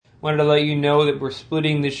wanted to let you know that we're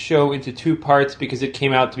splitting this show into 2 parts because it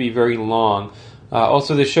came out to be very long.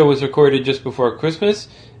 Also, the show was recorded just before Christmas,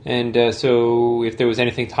 and so if there was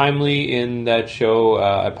anything timely in that show,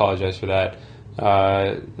 I apologize for that.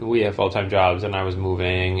 We have full-time jobs, and I was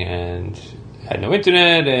moving, and had no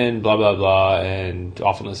internet, and blah, blah, blah, and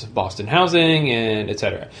awfulness of Boston housing, and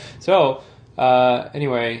etc. So,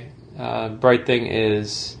 anyway, bright thing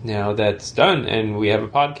is now that's done, and we have a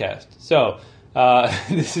podcast. So,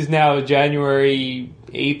 this is now January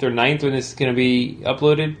 8th or 9th when this is going to be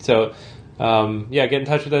uploaded. So, get in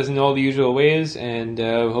touch with us in all the usual ways, and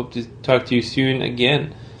hope to talk to you soon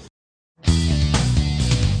again.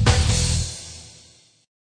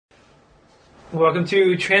 Welcome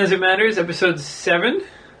to Transit Matters, episode 7.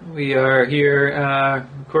 We are here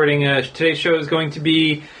recording. Today's show is going to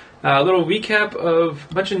be a little recap of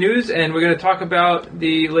a bunch of news, and we're going to talk about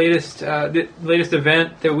the latest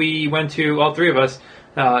event that we went to, all 3 of us.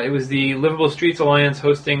 It was the Livable Streets Alliance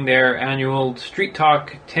hosting their annual Street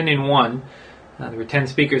Talk 10-in-1. There were 10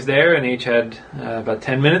 speakers there, and they each had about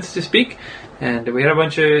 10 minutes to speak. And we had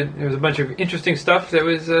there was a bunch of interesting stuff that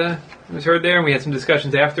was heard there, and we had some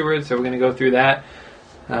discussions afterwards, so we're going to go through that.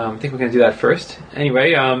 I think we're going to do that first.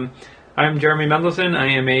 Anyway, I'm Jeremy Mendelson. I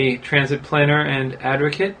am a transit planner and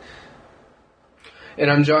advocate.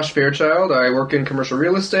 And I'm Josh Fairchild. I work in commercial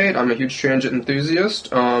real estate. I'm a huge transit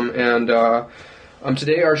enthusiast.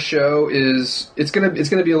 Today our show it's gonna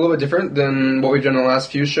be a little bit different than what we've done in the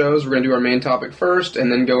last few shows. We're gonna do our main topic first,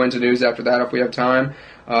 and then go into news after that if we have time.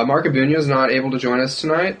 Mark Abunia is not able to join us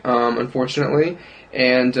tonight, unfortunately.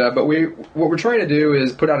 But what we're trying to do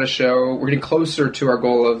is put out a show. We're getting closer to our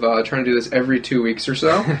goal of trying to do this every 2 weeks or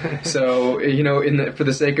so. So, for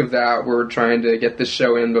the sake of that, we're trying to get this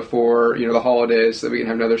show in before, the holidays so that we can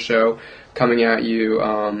have another show coming at you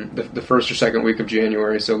the first or second week of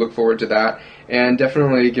January. So look forward to that. And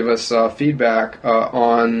definitely give us feedback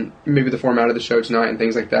on maybe the format of the show tonight and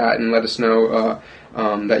things like that, and let us know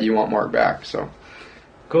that you want Mark back. So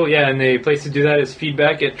cool, yeah, and the place to do that is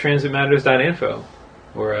feedback@transitmatters.info.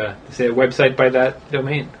 Or say a website by that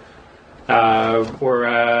domain.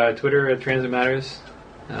 Or Twitter at Transit Matters.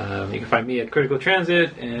 You can find me at Critical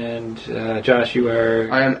Transit, and Josh, you are...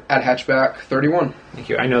 I am at Hatchback31. Thank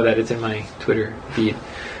you. I know that it's in my Twitter feed.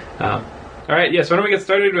 Alright, so why don't we get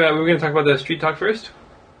started? We're going to talk about the Street Talk first.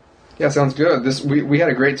 Yeah, sounds good. We had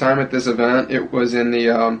a great time at this event. It was in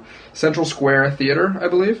the Central Square Theater, I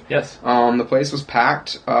believe. Yes. The place was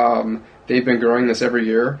packed. They've been growing this every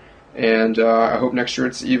year. And I hope next year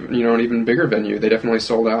it's even, an even bigger venue. They definitely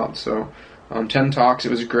sold out. So 10 talks. It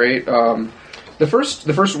was great. The first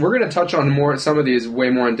we're going to touch on some of these way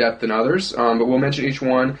more in depth than others, but we'll mention each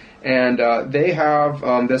one. And they have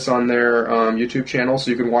this on their YouTube channel, so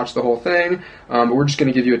you can watch the whole thing. But we're just going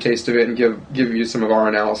to give you a taste of it and give you some of our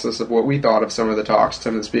analysis of what we thought of some of the talks,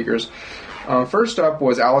 some of the speakers. First up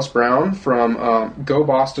was Alice Brown from Go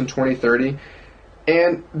Boston 2030.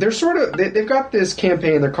 And they're they've got this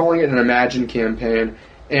campaign, they're calling it an Imagine campaign,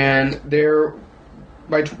 and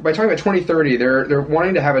by talking about 2030, they're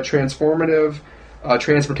wanting to have a transformative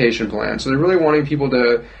transportation plan. So they're really wanting people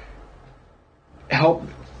to help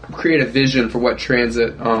create a vision for what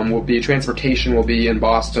transportation will be in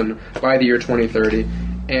Boston by the year 2030.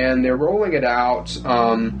 And they're rolling it out,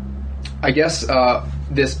 this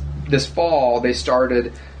fall they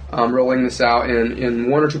started rolling this out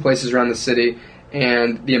in 1 or 2 places around the city.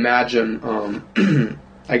 And the Imagine, what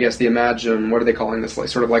are they calling this? Like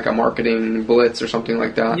sort of like a marketing blitz or something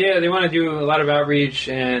like that? Yeah, they want to do a lot of outreach,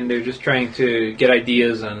 and they're just trying to get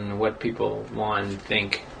ideas on what people want and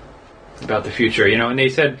think about the future. And they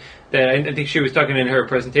said that, I think she was talking in her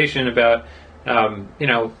presentation about,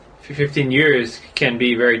 15 years can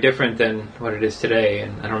be very different than what it is today.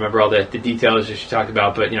 And I don't remember all the details that she talked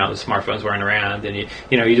about, but, the smartphones weren't around, and, you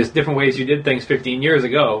just different ways you did things 15 years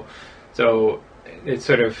ago. So it's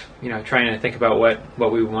sort of, trying to think about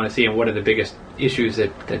what we want to see and what are the biggest issues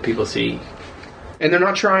that people see. And they're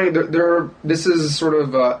not trying, this is sort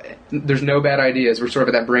of, there's no bad ideas. We're sort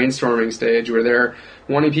of at that brainstorming stage where they're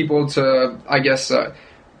wanting people to,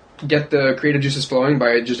 get the creative juices flowing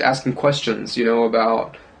by just asking questions,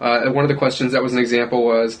 about, one of the questions that was an example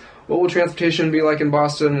was, what will transportation be like in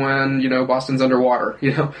Boston when, Boston's underwater,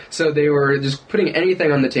 So they were just putting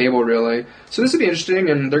anything on the table, really. So this would be interesting,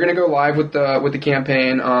 and they're going to go live with the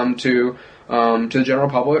campaign to to the general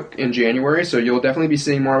public in January. So you'll definitely be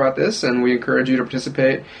seeing more about this, and we encourage you to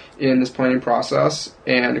participate in this planning process.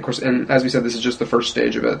 And of course, and as we said, this is just the first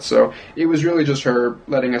stage of it. So it was really just her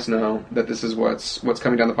letting us know that this is what's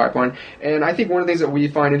coming down the pipeline. And I think one of the things that we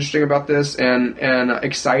find interesting about this and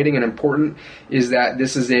exciting and important is that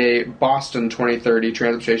this is a Boston 2030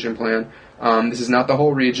 transportation plan. This is not the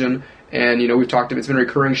whole region. And, we've talked about, it's been a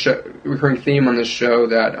recurring theme on this show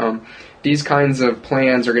that these kinds of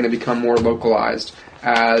plans are going to become more localized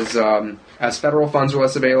as federal funds are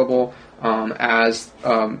less available, as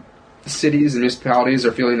cities and municipalities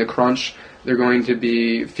are feeling the crunch. They're going to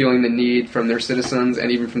be feeling the need from their citizens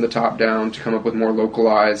and even from the top down to come up with more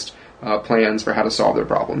localized plans for how to solve their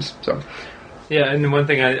problems. So, yeah, and one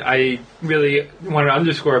thing I really want to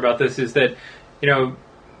underscore about this is that,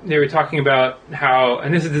 they were talking about how,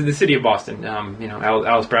 and this is the city of Boston.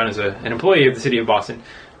 Alice Brown is an employee of the city of Boston,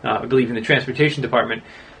 I believe in the transportation department.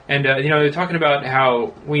 And, they're talking about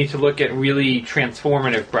how we need to look at really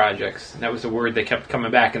transformative projects. And that was the word that kept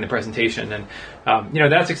coming back in the presentation. And,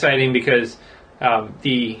 that's exciting because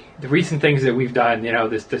the recent things that we've done,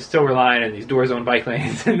 the Silver Line and these door zone bike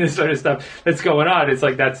lanes and this sort of stuff that's going on, it's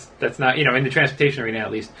like that's not, in the transportation arena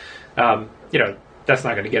at least, that's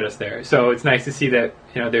not going to get us there. So it's nice to see that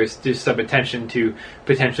there's just some attention to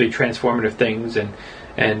potentially transformative things and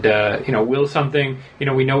will something.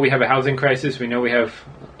 We know we have a housing crisis. We know we have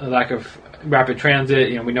a lack of rapid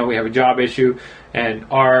transit. We know we have a job issue. And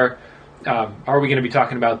are we going to be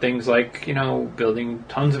talking about things like building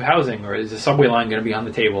tons of housing, or is the subway line going to be on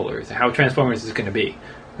the table, or how transformative is this going to be?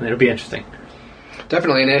 And it'll be interesting.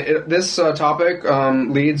 Definitely, and this topic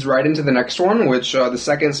leads right into the next one, which the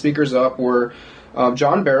second speakers up were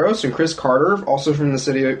John Barros and Chris Carter, also from the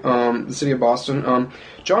city of Boston.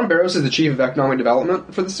 John Barros is the Chief of Economic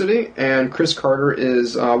Development for the city, and Chris Carter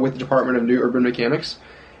is with the Department of New Urban Mechanics.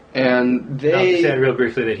 And they said real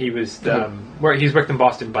briefly that he was he's worked in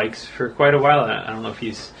Boston Bikes for quite a while. I don't know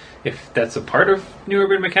if that's a part of New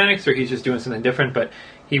Urban Mechanics or he's just doing something different, but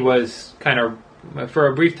he was kind of for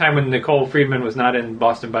a brief time when Nicole Friedman was not in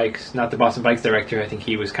Boston Bikes, not the Boston Bikes director. I think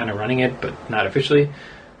he was kind of running it, but not officially.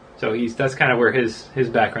 So that's kind of where his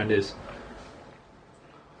background is.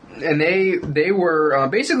 And they were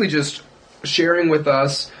basically just sharing with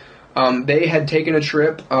us. They had taken a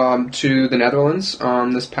trip to the Netherlands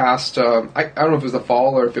this past. I don't know if it was the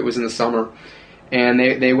fall or if it was in the summer, and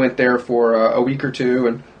they went there for a week or two,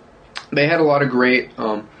 and they had a lot of great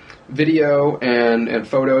video and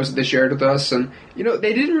photos that they shared with us. And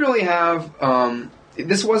they didn't really have.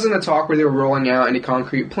 This wasn't a talk where they were rolling out any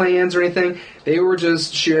concrete plans or anything. They were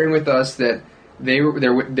just sharing with us that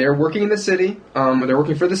they're working in the city. They're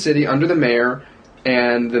working for the city under the mayor,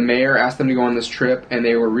 and the mayor asked them to go on this trip, and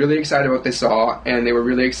they were really excited about what they saw, and they were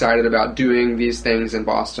really excited about doing these things in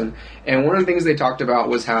Boston. And one of the things they talked about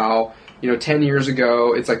was how 10 years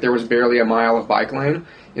ago, it's like there was barely a mile of bike lane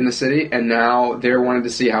in the city, and now they're wanting to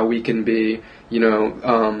see how we can be,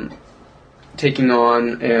 taking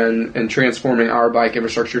on and transforming our bike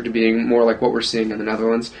infrastructure to being more like what we're seeing in the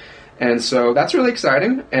Netherlands. And so that's really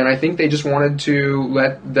exciting, and I think they just wanted to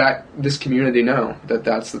let this community know that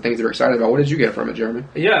that's the things they're excited about. What did you get from it, Jeremy?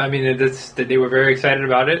 Yeah, I mean, they were very excited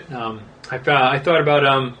about it. I thought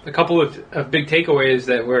about a couple of big takeaways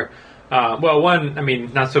that were, one, I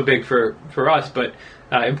mean, not so big for us, but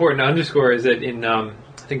important to underscore is that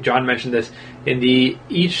I think John mentioned this, in the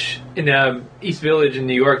East Village in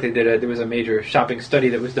New York, there was a major shopping study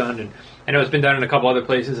that was done, and I know it's been done in a couple other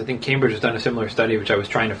places. I think Cambridge has done a similar study, which I was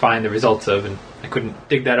trying to find the results of, and I couldn't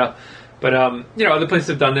dig that up. But other places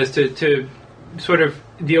have done this to sort of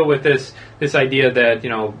deal with this idea that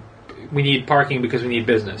we need parking because we need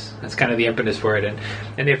business. That's kind of the impetus for it,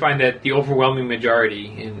 and they find that the overwhelming majority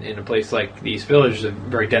in a place like the East Village, a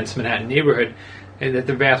very dense Manhattan neighborhood, and that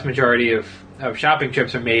the vast majority of shopping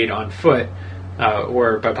trips are made on foot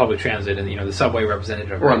or by public transit, and the subway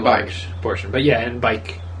represented a very large portion. But yeah, and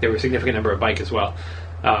bike, there were a significant number of bike as well.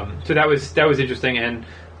 So that was interesting, and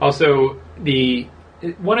also the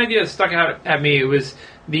one idea that stuck out at me was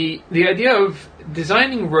the idea of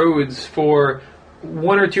designing roads for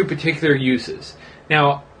one or two particular uses.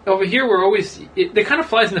 Now, over here, it kind of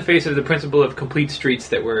flies in the face of the principle of complete streets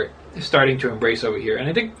that we're starting to embrace over here. And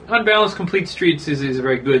I think, on balance, complete streets is a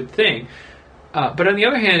very good thing. But on the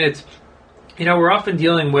other hand, it's, we're often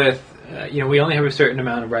dealing with, we only have a certain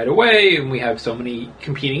amount of right-of-way, and we have so many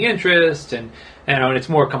competing interests, and it's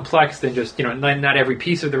more complex than just, not every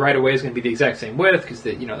piece of the right-of-way is going to be the exact same width, because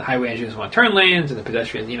the highway engineers want turn lanes, and the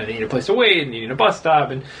pedestrians, they need a place to wait, and they need a bus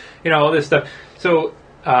stop, and, all this stuff. So,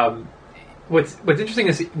 what's interesting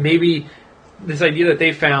is maybe this idea that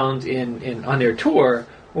they found on their tour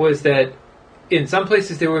was that in some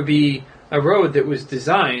places there would be a road that was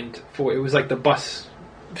designed for, it was like the bus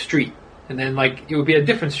street. And then, like, it would be a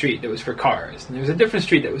different street that was for cars. And there was a different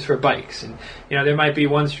street that was for bikes. And, there might be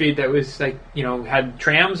one street that was, like, had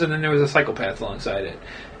trams, and then there was a cycle path alongside it.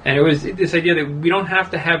 And it was this idea that we don't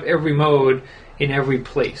have to have every mode in every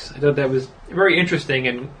place. I thought that was very interesting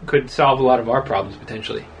and could solve a lot of our problems,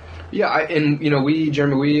 potentially. Yeah,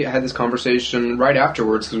 Jeremy, we had this conversation right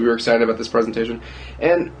afterwards because we were excited about this presentation.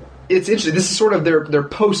 And it's interesting. This is sort of their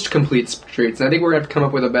post-complete streets. And I think we're going to have to come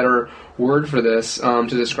up with a better word for this to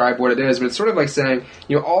describe what it is. But it's sort of like saying,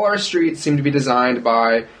 all our streets seem to be designed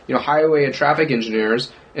by, highway and traffic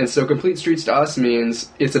engineers. And so complete streets to us means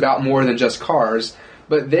it's about more than just cars.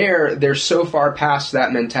 But they're so far past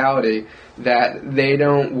that mentality that they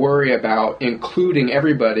don't worry about including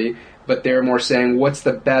everybody, but they're more saying, what's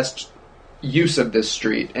the best use of this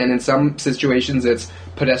street? And in some situations, it's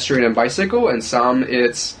pedestrian and bicycle, and some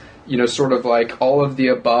it's, sort of like all of the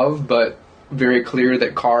above, but very clear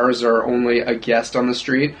that cars are only a guest on the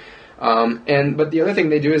street. But the other thing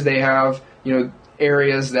they do is they have,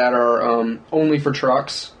 areas that are only for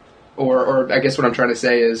trucks, or I guess what I'm trying to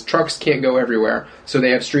say is trucks can't go everywhere. So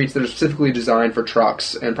they have streets that are specifically designed for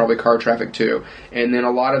trucks and probably car traffic too. And then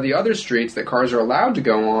a lot of the other streets that cars are allowed to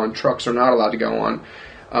go on, trucks are not allowed to go on.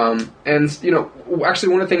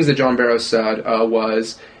 Actually one of the things that John Barrow said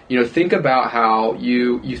was, think about how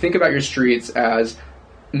you think about your streets as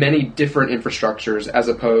many different infrastructures as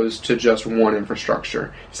opposed to just one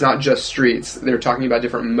infrastructure. It's not just streets. They're talking about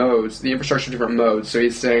different modes, the infrastructure of different modes. So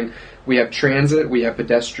he's saying we have transit, we have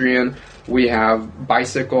pedestrian, we have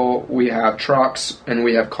bicycle, we have trucks, and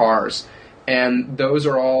we have cars. And those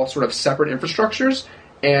are all sort of separate infrastructures,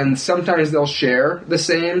 and sometimes they'll share the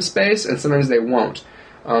same space, and sometimes they won't.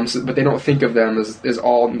 But they don't think of them as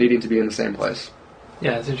all needing to be in the same place.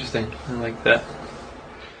 Yeah, it's interesting. I like that.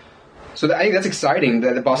 So I think that's exciting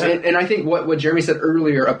that the boss, and I think what Jeremy said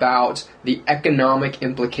earlier about the economic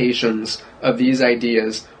implications of these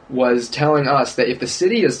ideas was telling us that if the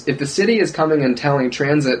city is coming and telling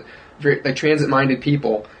transit-minded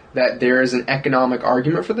people that there is an economic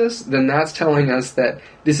argument for this, then that's telling us that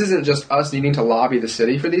this isn't just us needing to lobby the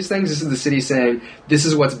city for these things. This is the city saying this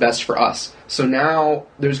is what's best for us. So now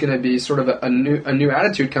there's going to be sort of a new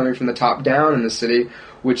attitude coming from the top down in the city,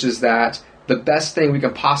 which is that the best thing we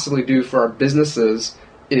can possibly do for our businesses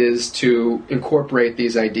is to incorporate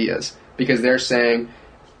these ideas, because they're saying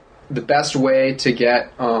the best way to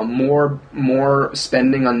get more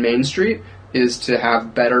spending on Main Street is to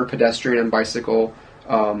have better pedestrian and bicycle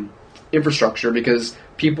infrastructure, because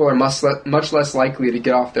people are much less likely to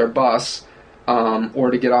get off their bus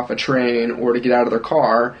or to get off a train or to get out of their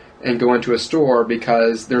car and go into a store,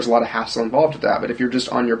 because there's a lot of hassle involved with that. But if you're just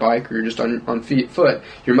on your bike or you're just on foot,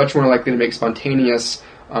 you're much more likely to make spontaneous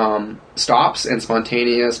stops and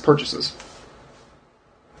spontaneous purchases.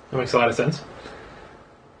 That makes a lot of sense.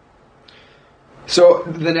 So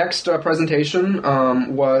the next presentation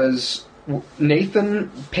was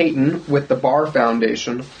Nathan Payton with the Barr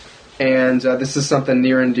Foundation. And this is something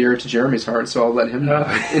near and dear to Jeremy's heart, so I'll let him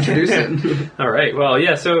introduce it. All right. Well,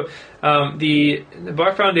 yeah. So the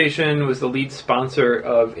Barr Foundation was the lead sponsor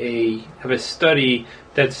of a study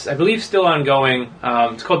that's, I believe, still ongoing.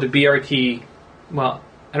 It's called the BRT. Well,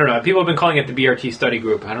 I don't know. People have been calling it the BRT Study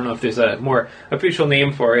Group. I don't know if there's a more official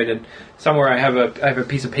name for it. And somewhere I have a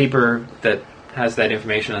piece of paper that has that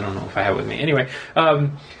information. I don't know if I have it with me. Anyway,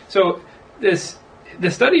 so the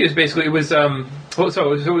study is basically, it was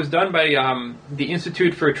done by the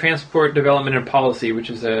Institute for Transport Development and Policy, which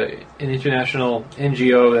is an international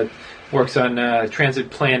NGO that works on transit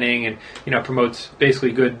planning and promotes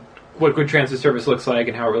basically what good transit service looks like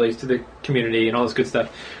and how it relates to the community and all this good stuff.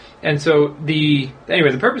 And so the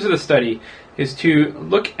purpose of the study is to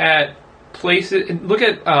look at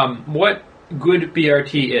what good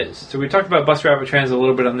BRT is. So we talked about bus rapid transit a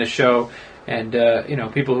little bit on this show. And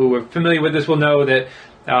people who are familiar with this will know that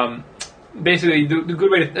basically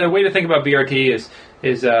the way to think about BRT is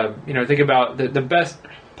think about the best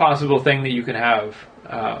possible thing that you can have,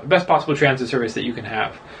 best possible transit service that you can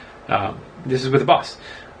have. This is with a bus.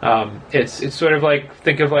 It's sort of like,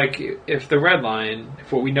 think of like if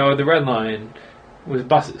what we know of the Red Line was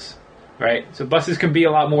buses, right? So buses can be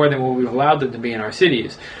a lot more than what we've allowed them to be in our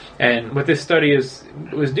cities. And what this study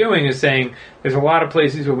was doing is saying there's a lot of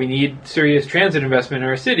places where we need serious transit investment in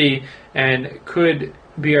our city, and could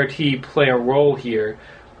BRT play a role here?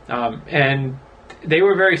 And they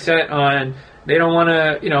were very set on, they don't want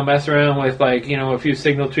to mess around with a few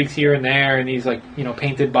signal tweaks here and there, and these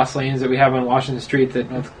painted bus lanes that we have on Washington Street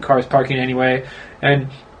that with cars parking anyway. And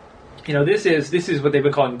This is what they've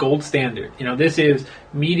been calling gold standard. This is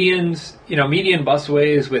median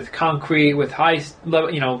busways with concrete, with high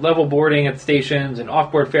level boarding at the stations and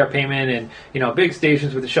off-board fare payment, and big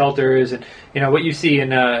stations with the shelters, and what you see in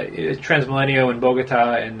Transmilenio in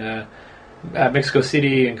Bogota and Mexico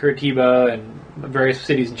City and Curitiba and various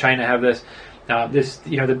cities in China have this.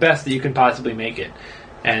 The best that you can possibly make it.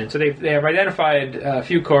 And so they have identified a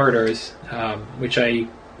few corridors, which I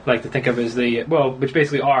like to think of as which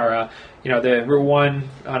basically are, the Route 1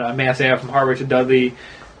 on Mass Ave from Harvard to Dudley,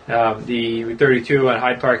 the Route 32 on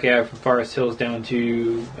Hyde Park Ave from Forest Hills down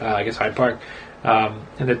to, Hyde Park,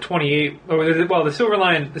 and the 28, the Silver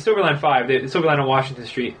Line 5, the Silver Line on Washington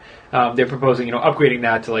Street, they're proposing, upgrading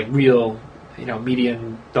that to like real,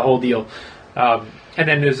 median, the whole deal. And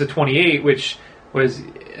then there's the 28, which was,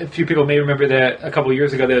 a few people may remember that a couple of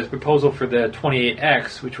years ago there was a proposal for the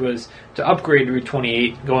 28X, which was to upgrade Route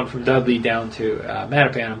 28 going from Dudley down to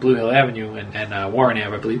Mattapan on Blue Hill Avenue and Warren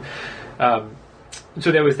Ave, I believe.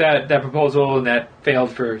 So there was that proposal, and that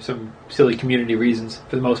failed for some silly community reasons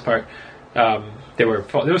for the most part. There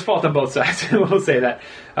was fault on both sides, we'll say that.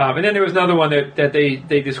 And then there was another one that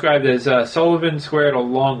they described as Sullivan Square to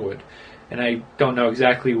Longwood. And I don't know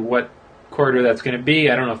exactly what corridor that's going to be.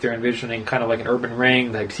 I don't know if they're envisioning kind of like an urban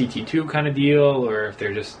ring, like CT2 kind of deal, or if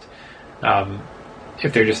they're just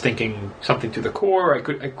thinking something to the core. I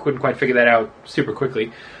couldn't quite figure that out super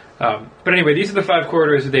quickly. But anyway, these are the 5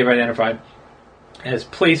 corridors that they've identified as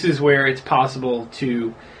places where it's possible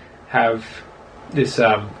to have this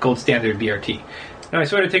gold standard BRT. Now, I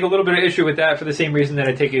sort of take a little bit of issue with that for the same reason that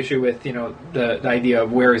I take issue with, the idea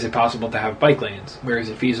of where is it possible to have bike lanes? Where is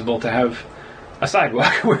it feasible to have a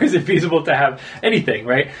sidewalk? Where is it feasible to have anything,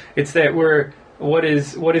 right? It's that what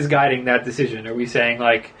is guiding that decision? Are we saying,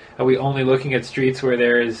 like, are we only looking at streets where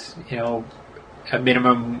there is, a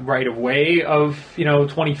minimum right of way of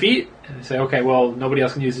 20 feet, and say, okay, well, nobody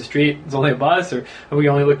else can use the street, it's only a bus? Or are we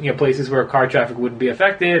only looking at places where car traffic wouldn't be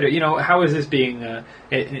affected? Or how is this being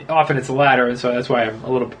often it's the latter, and so that's why I'm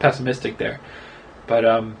a little pessimistic there. But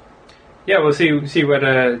we'll see what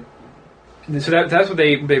so that's what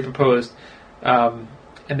they proposed. And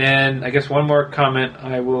then I guess one more comment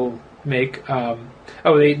I will make.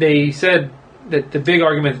 They said that the big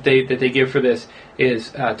argument that they give for this is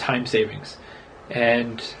time savings.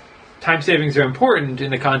 And time savings are important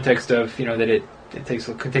in the context of, that it can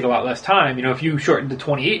take a lot less time. If you shorten the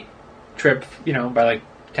 28 trip, by like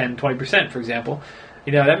 10, 20%, for example,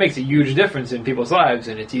 that makes a huge difference in people's lives,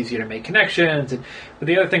 and it's easier to make connections. But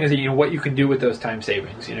the other thing is that, what you can do with those time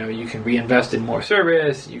savings. You can reinvest in more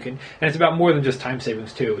service. And it's about more than just time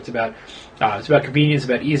savings too. It's about convenience,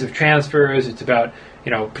 about ease of transfers. It's about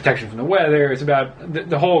protection from the weather. It's about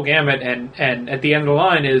the whole gamut. And at the end of the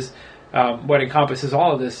line is what encompasses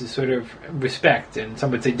all of this is sort of respect, and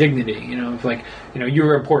some would say dignity. It's like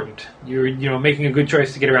you're important. You're making a good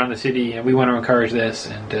choice to get around the city, and we want to encourage this.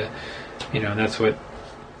 And that's what.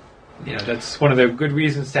 That's one of the good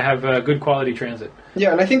reasons to have good quality transit.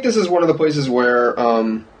 Yeah, and I think this is one of the places where,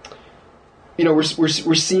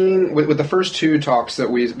 we're seeing with the first 2 talks that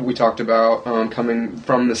we talked about coming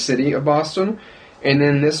from the city of Boston, and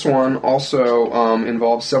then this one also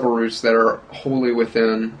involves several routes that are wholly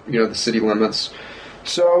within the city limits.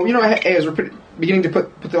 So as we're beginning to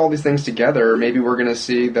put all these things together, maybe we're going to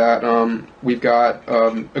see that we've got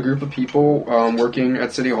a group of people working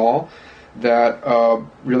at City Hall that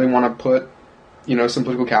really want to put, some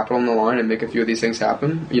political capital on the line and make a few of these things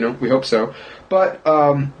happen. We hope so. But,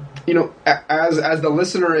 as the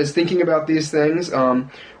listener is thinking about these things,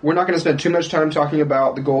 we're not going to spend too much time talking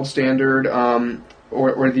about the gold standard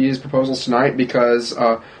or these proposals tonight, because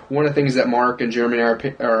one of the things that Mark and Jeremy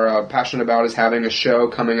are passionate about is having a show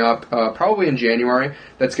coming up probably in January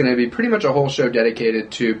that's going to be pretty much a whole show dedicated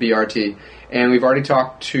to BRT. And we've already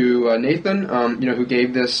talked to Nathan, who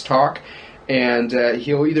gave this talk, and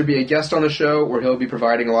he'll either be a guest on the show or he'll be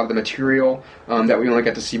providing a lot of the material that we only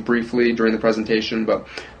got to see briefly during the presentation. But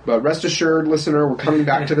rest assured, listener, we're coming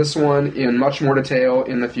back to this one in much more detail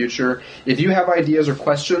in the future. If you have ideas or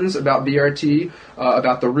questions about BRT,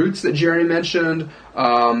 about the routes that Jerry mentioned,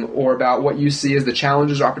 or about what you see as the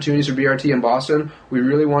challenges or opportunities for BRT in Boston, we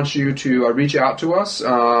really want you to reach out to us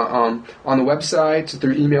on the website,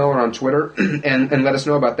 through email, or on Twitter, and let us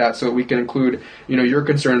know about that so that we can include your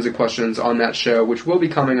concerns and questions on that show, which will be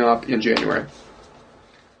coming up in January.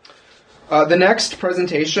 The next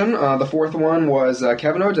presentation, the 4th one, was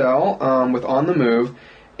Kevin Odell with On the Move,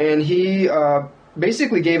 and he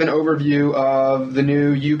basically gave an overview of the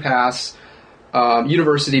new UPass,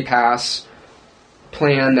 University Pass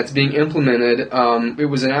plan that's being implemented. It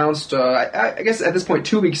was announced, I guess at this point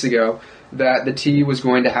 2 weeks ago, that the T was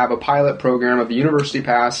going to have a pilot program of the University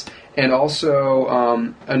Pass and also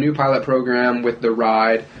a new pilot program with the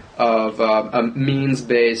ride of a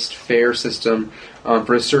means-based fare system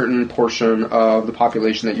for a certain portion of the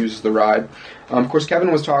population that uses the ride. Of course,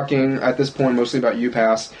 Kevin was talking at this point mostly about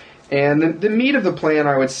UPass, and the meat of the plan,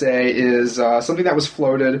 I would say, is something that was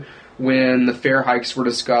floated when the fare hikes were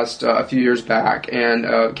discussed a few years back,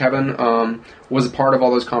 and Kevin was a part of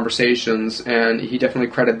all those conversations, and he definitely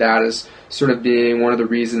credited that as sort of being one of the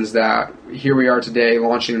reasons that here we are today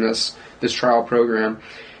launching this trial program.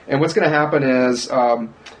 And what's going to happen is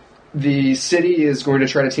the city is going to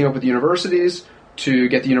try to team up with the universities to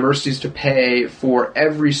get the universities to pay for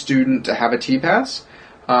every student to have a T-Pass,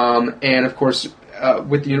 and of course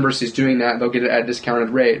with the universities doing that, they'll get it at a discounted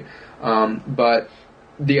rate. But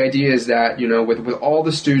the idea is that, with all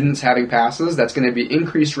the students having passes, that's going to be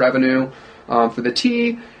increased revenue for the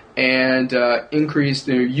T and increased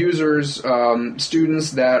users,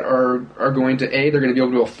 students that are going to they're going to be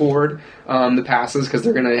able to afford the passes because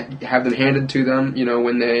they're going to have them handed to them,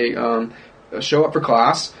 when they show up for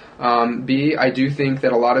class. B, I do think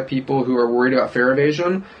that a lot of people who are worried about fare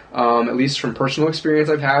evasion, at least from personal experience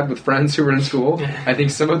I've had with friends who are in school, I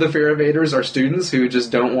think some of the fare evaders are students who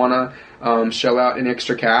just don't want to shell out any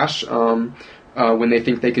extra cash when they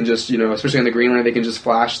think they can just, especially on the Green Line, they can just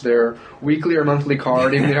flash their weekly or monthly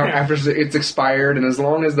card even after it's expired. And as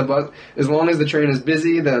long as the train is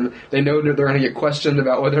busy, then they know that they're going to get questioned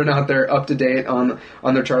about whether or not they're up to date on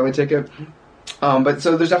their Charlie ticket. But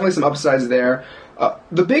so there's definitely some upsides there.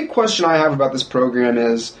 The big question I have about this program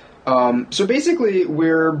is, so basically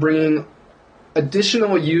we're bringing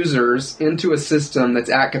additional users into a system that's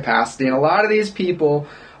at capacity, and a lot of these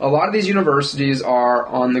universities are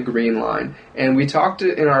on the Green Line. And we talked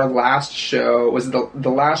in our last show, was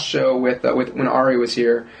the last show with when Ari was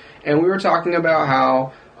here, and we were talking about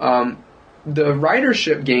how the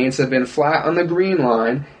ridership gains have been flat on the Green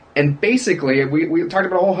Line, and basically we talked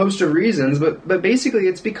about a whole host of reasons, but basically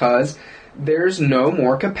it's because there's no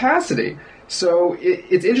more capacity. So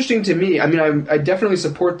it's interesting to me. I mean, I definitely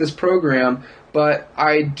support this program, but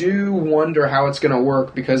I do wonder how it's going to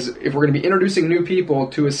work, because if we're going to be introducing new people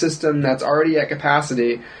to a system that's already at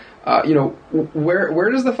capacity, where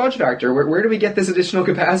does the fudge factor? Where do we get this additional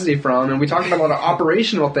capacity from? And we talked about a lot of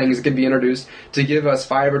operational things that could be introduced to give us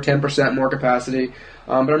 5 or 10% more capacity.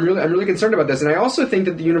 But I'm really concerned about this, and I also think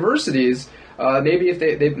that the universities, maybe if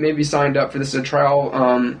they maybe signed up for this as a trial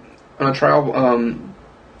on a trial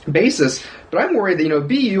basis, but I'm worried that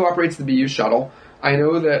BU operates the BU shuttle. I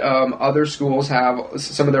know that other schools have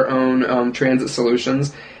some of their own transit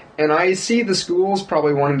solutions, and I see the schools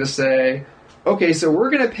probably wanting to say, okay, so we're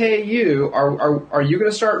going to pay you. Are you going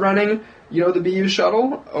to start running, the BU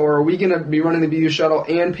shuttle, or are we going to be running the BU shuttle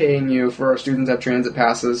and paying you for our students that have transit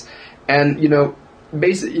passes? And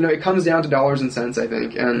it comes down to dollars and cents, I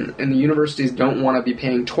think, and the universities don't want to be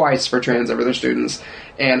paying twice for transit for their students.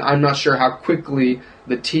 And I'm not sure how quickly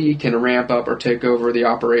the T can ramp up or take over the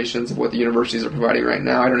operations of what the universities are providing right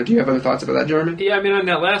now. I don't know. Do you have other thoughts about that, Jeremy? Yeah, I mean, on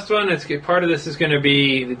that last one, part of this is going to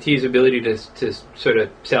be the T's ability to sort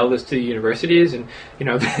of sell this to the universities, and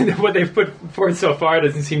what they've put forth so far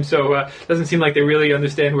doesn't seem like they really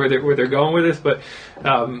understand where they're going with this. But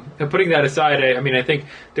putting that aside, I think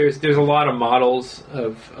there's a lot of models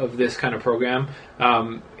of this kind of program.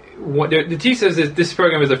 The T says that this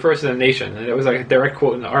program is the first in the nation, and it was like a direct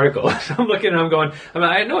quote in the article. So I'm looking and I'm going,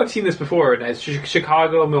 I know I've seen this before. And it's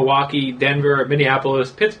Chicago, Milwaukee, Denver,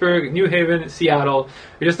 Minneapolis, Pittsburgh, New Haven, Seattle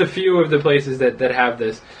are just a few of the places that have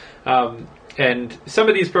this. And some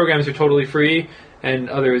of these programs are totally free, and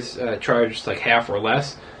others charge like half or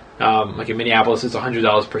less. Like in Minneapolis, it's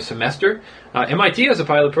 $100 per semester. MIT has a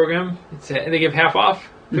pilot program. They give half off,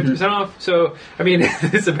 50% off. So,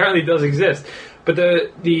 this apparently does exist. But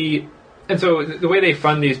so the way they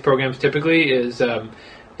fund these programs typically is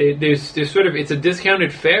there's sort of, it's a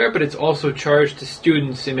discounted fare, but it's also charged to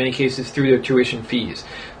students in many cases through their tuition fees.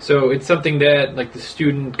 So it's something that like the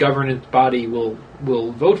student governance body will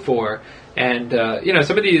vote for. And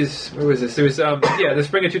some of these, where was this? There was the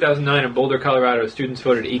spring of 2009 in Boulder, Colorado, students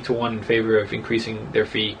voted 8-1 in favor of increasing their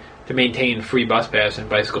fee to maintain free bus pass and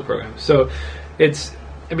bicycle programs. So it's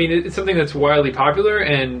something that's wildly popular,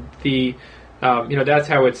 and that's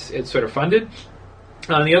how it's sort of funded.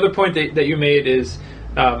 The other point that you made is,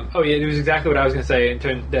 it was exactly what I was going to say. In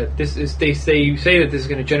terms that they say that this is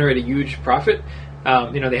going to generate a huge profit.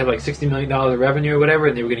 They have like $60 million of revenue or whatever,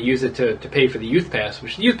 and they were going to use it to pay for the Youth Pass.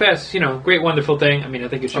 Which the Youth Pass, great, wonderful thing. I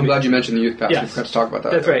think it should. I'm glad you mentioned the Youth Pass. Yes. We've got to talk about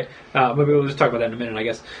that. That's right. Maybe we'll just talk about that in a minute, I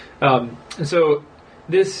guess. And so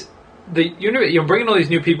bringing all these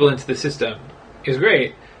new people into the system is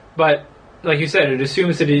great, but like you said, it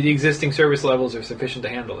assumes that the existing service levels are sufficient to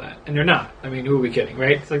handle that, and they're not. I mean, who are we kidding,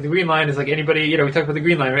 right? It's like the Green Line is like anybody. We talked about the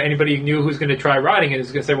Green Line, right? Anybody new who's going to try riding it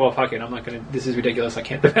is going to say, "Well, fuck it, I'm not going to. This is ridiculous. I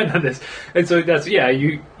can't depend on this." And so that's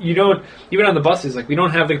you don't even on the buses. Like we don't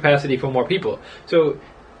have the capacity for more people. So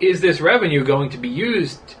is this revenue going to be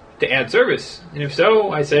used to add service? And if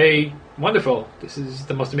so, I say wonderful. This is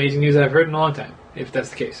the most amazing news I've heard in a long time. If that's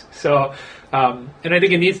the case, so and I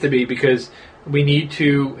think it needs to be because. We need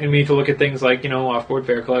to look at things like, off-board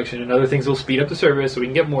fare collection and other things that will speed up the service so we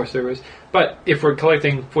can get more service. But if we're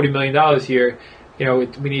collecting $40 million here,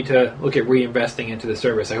 we need to look at reinvesting into the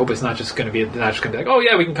service. I hope it's not just going to be like, oh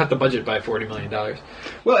yeah, we can cut the budget by $40 million.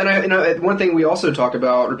 Well, and one thing we also talk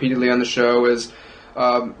about repeatedly on the show is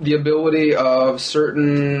the ability of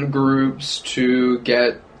certain groups to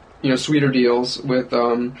get sweeter deals with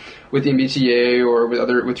the MBTA or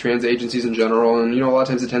with trans agencies in general, and a lot of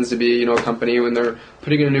times it tends to be a company when they're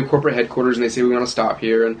putting in a new corporate headquarters and they say we want to stop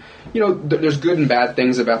here, and there's good and bad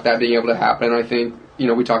things about that being able to happen. I think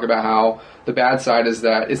we talk about how the bad side is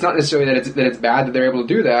that it's not necessarily that it's bad that they're able to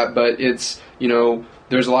do that, but it's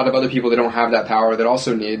there's a lot of other people that don't have that power that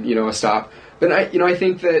also need a stop. But I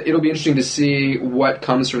think that it'll be interesting to see what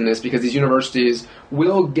comes from this because these universities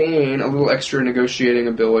will gain a little extra negotiating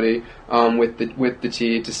ability with the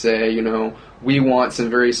T to say, we want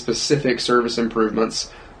some very specific service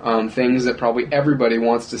improvements, things that probably everybody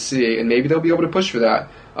wants to see, and maybe they'll be able to push for that,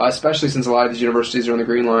 especially since a lot of these universities are on the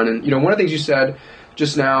Green Line. And one of the things you said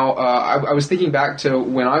just now, I was thinking back to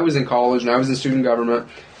when I was in college and I was in student government.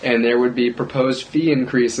 And there would be proposed fee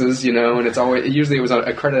increases, and usually it was on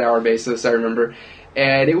a credit hour basis, I remember.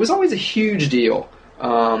 And it was always a huge deal.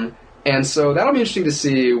 And so that'll be interesting to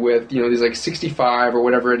see with, these like 65 or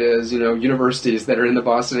whatever it is, universities that are in the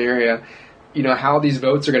Boston area, how these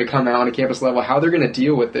votes are going to come out at campus level, how they're going to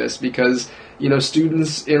deal with this. Because,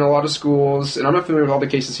 students in a lot of schools, and I'm not familiar with all the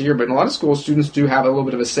cases here, but in a lot of schools, students do have a little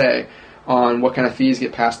bit of a say on what kind of fees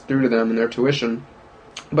get passed through to them in their tuition.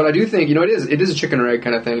 But I do think, it is a chicken or egg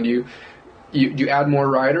kind of thing. Do you add more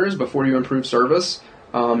riders before you improve service?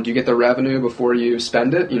 Do you get the revenue before you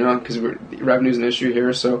spend it? Because revenue is an issue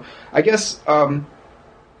here. So I guess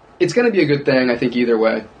it's going to be a good thing, I think, either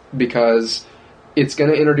way, because it's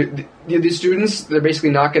going to introduce these students. They're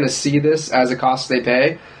basically not going to see this as a cost they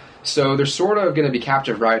pay. So they're sort of going to be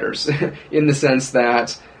captive riders in the sense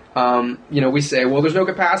that we say, well, there's no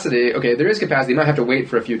capacity. Okay, there is capacity. You might have to wait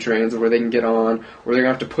for a few trains where they can get on, or they're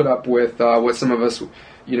going to have to put up with what some of us,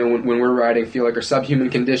 when we're riding, feel like are subhuman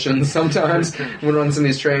conditions sometimes when we're on some of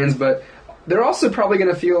these trains. But they're also probably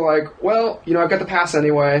going to feel like, well, I've got the pass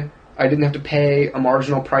anyway. I didn't have to pay a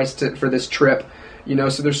marginal price for this trip.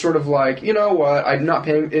 So they're sort of like, what, I'm not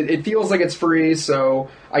paying, it feels like it's free, so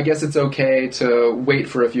I guess it's okay to wait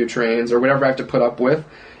for a few trains or whatever I have to put up with.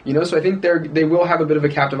 So I think they will have a bit of a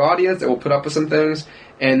captive audience that will put up with some things,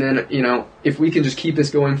 and then, if we can just keep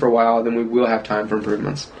this going for a while, then we will have time for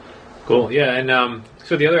improvements. Cool, yeah, and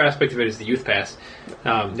so the other aspect of it is the Youth Pass.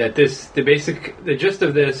 The gist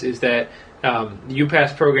of this is that the Youth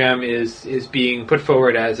Pass program is being put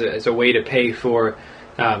forward as a way to pay for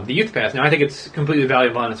the Youth Pass. Now, I think it's completely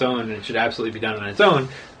valuable on its own, and it should absolutely be done on its own.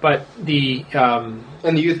 But the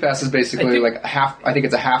and the Youth Pass is basically like half. I think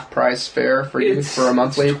it's a half price fare for youth for a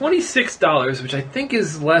monthly. It's $26, which I think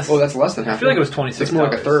is less. Oh, that's less than half. I feel like it was $26. It's more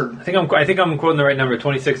like a third. I think I'm quoting the right number.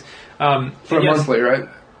 26 for a monthly, right?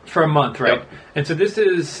 For a month, right? Yep. And so this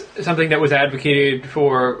is something that was advocated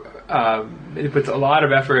for with a lot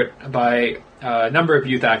of effort by a number of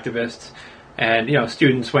youth activists. And,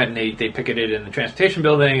 students went and they picketed in the transportation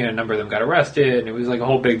building, and a number of them got arrested, and it was like a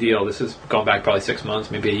whole big deal. This is going back probably 6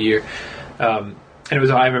 months, maybe a year. And I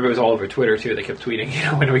remember it was all over Twitter, too. They kept tweeting,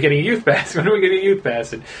 when are we getting a Youth Pass? When are we getting a Youth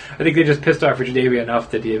Pass? And I think they just pissed off Richard Davey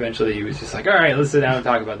enough that he was just like, all right, let's sit down and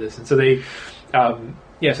talk about this. And so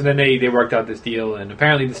so then they worked out this deal, and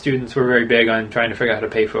apparently the students were very big on trying to figure out how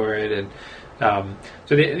to pay for it, and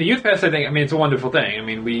so the Youth Pass, I think, it's a wonderful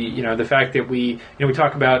thing. The fact that we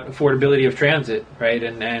talk about affordability of transit, right?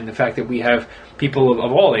 And the fact that we have people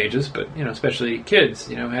of all ages, but, especially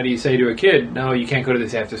kids, how do you say to a kid, no, you can't go to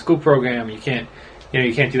this after school program, you can't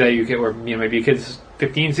do that, or maybe a kid's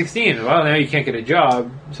 15, 16, well, now you can't get a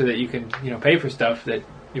job so that you can, pay for stuff that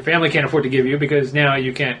your family can't afford to give you because now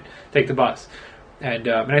you can't take the bus. And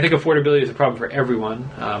I think affordability is a problem for everyone.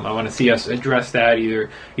 I want to see us address that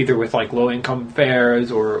either with like low income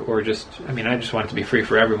fares or just I just want it to be free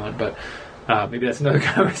for everyone. But maybe that's another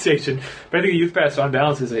conversation. But I think the Youth Pass on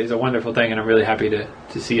balance is a wonderful thing, and I'm really happy to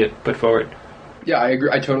see it put forward. Yeah, I agree.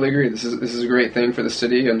 I totally agree. This is a great thing for the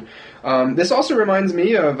city, and this also reminds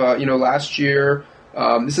me of last year.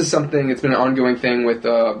 This is something that's been an ongoing thing with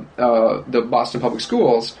the Boston Public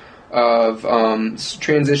Schools of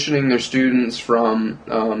transitioning their students from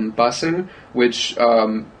busing, which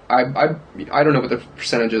I don't know what the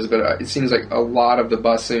percentage is, but it seems like a lot of the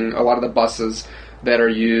buses that are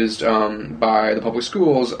used by the public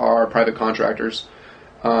schools are private contractors.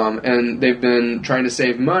 And they've been trying to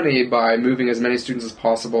save money by moving as many students as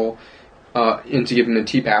possible into giving them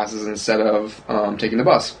T-passes instead of taking the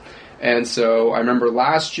bus. And so I remember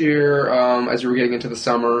last year, as we were getting into the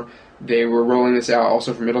summer, they were rolling this out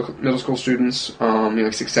also for middle school students, like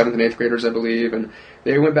 6th, 7th, and 8th graders, I believe. And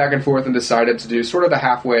they went back and forth and decided to do sort of a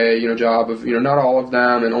halfway, job of, not all of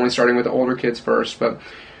them, and only starting with the older kids first. But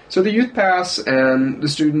so the youth pass and the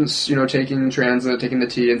students, taking transit, taking the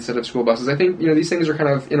T instead of school buses, I think, these things are kind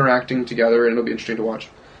of interacting together, and it'll be interesting to watch.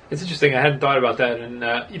 It's interesting. I hadn't thought about that, and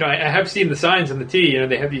I have seen the signs on the T.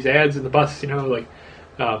 They have these ads in the bus,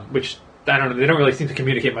 which I don't know. They don't really seem to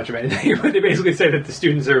communicate much of anything, but they basically say that the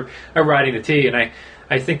students are riding the T, and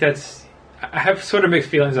I think I have sort of mixed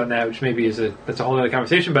feelings on that, which maybe that's a whole other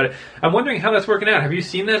conversation. But I'm wondering how that's working out. Have you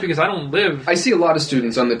seen that? Because I don't live. I see a lot of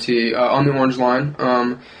students on the T, on the Orange Line.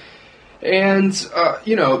 And,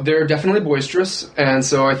 they're definitely boisterous, and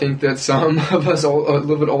so I think that some of us a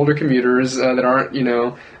little bit older commuters that aren't,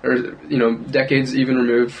 decades even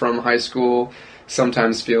removed from high school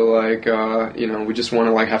sometimes feel like, we just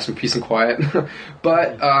want to, have some peace and quiet.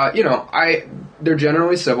 But, they're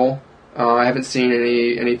generally civil. I haven't seen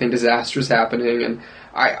anything disastrous happening, and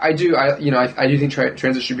I do think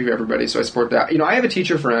transit should be for everybody, so I support that. I have a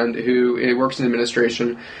teacher friend who works in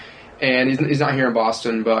administration, and he's not here in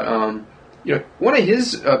Boston, but one of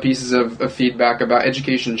his pieces of feedback about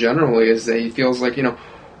education generally is that he feels like,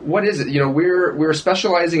 what is it? We're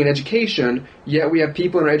specializing in education, yet we have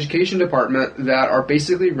people in our education department that are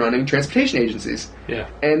basically running transportation agencies. Yeah.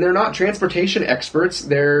 And they're not transportation experts.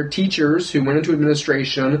 They're teachers who went into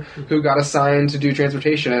administration, who got assigned to do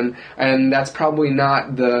transportation, and that's probably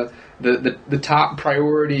not the top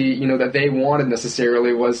priority, that they wanted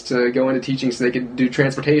necessarily was to go into teaching so they could do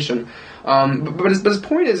transportation. But his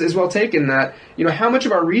point is well taken that, how much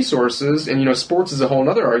of our resources, and, sports is a whole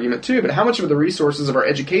other argument too, but how much of the resources of our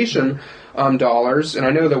education dollars, and I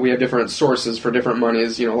know that we have different sources for different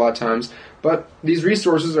monies, a lot of times, but these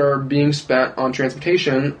resources are being spent on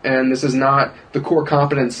transportation, and this is not the core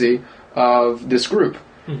competency of this group.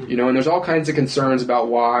 Mm-hmm. And there's all kinds of concerns about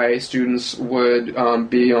why students would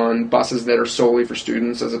be on buses that are solely for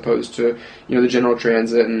students as opposed to, the general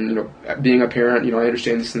transit. And, being a parent, I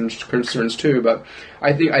understand these concerns too. But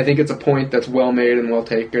I think it's a point that's well made and well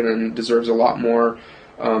taken and deserves a lot more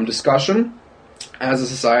discussion as a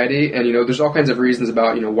society. And, there's all kinds of reasons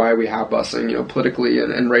about, why we have busing, politically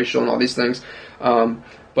and racial and all these things.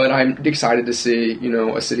 But I'm excited to see,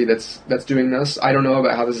 a city that's doing this. I don't know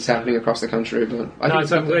about how this is happening across the country, but I'm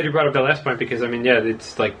glad you brought up that last point because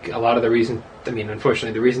it's like a lot of the reason.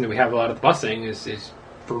 Unfortunately, the reason that we have a lot of the busing is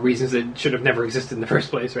for reasons that should have never existed in the first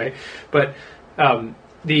place, right? But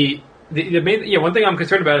the main one thing I'm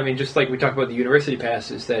concerned about. Just like we talked about the university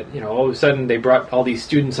pass, is that all of a sudden they brought all these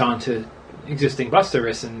students onto existing bus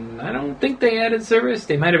service, and I don't think they added service.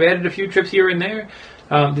 They might have added a few trips here and there.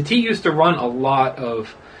 The T used to run a lot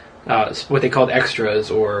of what they called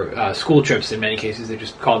extras or school trips. In many cases, they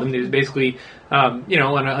just called them. It was basically, on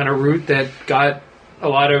a route that got a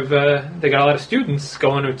lot of students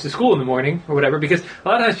going to school in the morning or whatever. Because a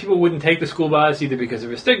lot of times people wouldn't take the school bus either because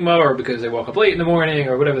of a stigma or because they woke up late in the morning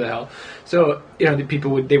or whatever the hell. So the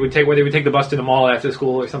people would take the bus to the mall after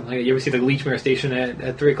school or something. You ever see the Lechmere station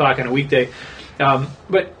at 3:00 on a weekday?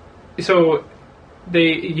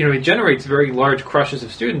 It generates very large crushes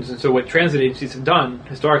of students, and so what transit agencies have done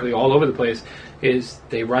historically all over the place is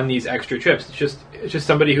they run these extra trips. It's just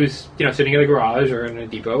somebody who's sitting in a garage or in a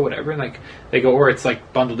depot, or whatever, and like they go, or it's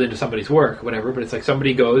like bundled into somebody's work, or whatever. But it's like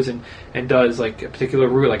somebody goes and does like a particular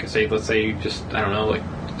route, like let's say just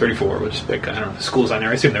 34, which is like, I don't know if the schools on there.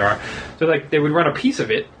 I assume there are. So like they would run a piece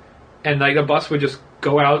of it, and like a bus would just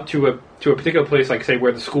go out to a particular place, like say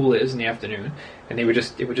where the school is in the afternoon, and it would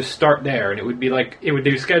just start there, and it would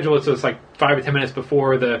be schedule it so it's like 5 or 10 minutes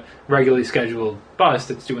before the regularly scheduled bus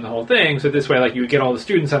that's doing the whole thing. So this way, like you would get all the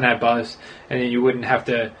students on that bus, and then you wouldn't have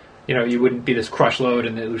to, you wouldn't be this crush load,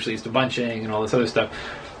 and it usually leads to bunching and all this other stuff.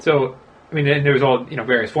 So I mean, and there was all,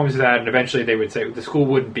 various forms of that, and eventually they would say the school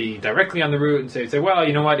wouldn't be directly on the route, and say, well,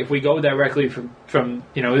 you know what, if we go directly from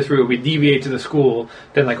this route, we deviate to the school,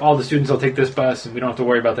 then like all the students will take this bus, and we don't have to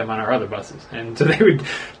worry about them on our other buses. And so they would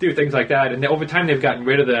do things like that, and over time they've gotten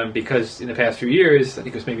rid of them because in the past few years, I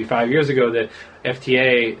think it was maybe 5 years ago, the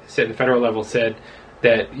FTA said, the federal level said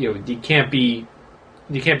that you can't be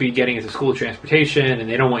getting into school transportation, and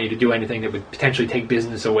they don't want you to do anything that would potentially take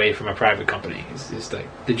business away from a private company. Is like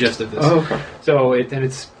the gist of this. Oh, okay. So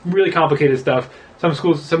it's really complicated stuff. Some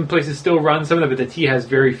schools, some places still run some of them, but the T has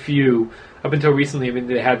very few. Up until recently, I mean,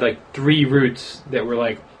 they had like 3 routes that were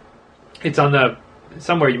like, it's on the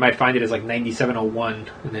somewhere you might find it as like 9701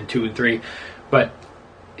 and then 2 and 3, but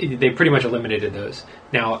they pretty much eliminated those.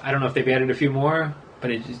 Now I don't know if they've added a few more. But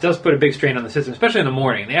it does put a big strain on the system, especially in the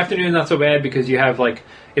morning. In the afternoon, not so bad because you have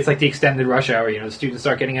it's like the extended rush hour. The students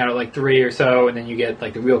start getting out at like 3 or so, and then you get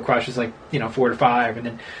like the real crush is like 4 to 5, and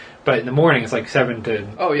then. But in the morning, it's like 7 to.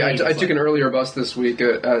 Oh yeah, 8. I took an earlier bus this week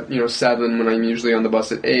at 7 when I'm usually on the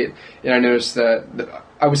bus at 8, and I noticed that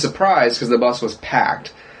I was surprised because the bus was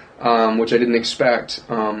packed, which I didn't expect.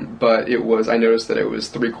 But it was. I noticed that it was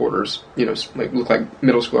 3/4. Looked like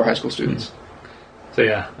middle school or high school students. Mm-hmm. So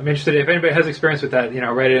yeah, I'm interested if anybody has experience with that.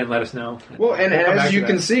 Write it and let us know. Well, and as you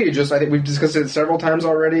can see, I think we've discussed it several times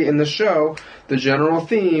already in the show. The general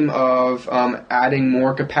theme of adding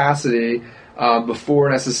more capacity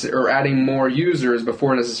or adding more users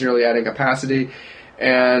before necessarily adding capacity,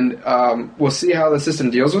 and we'll see how the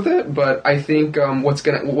system deals with it. But I think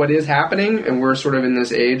what is happening, and we're sort of in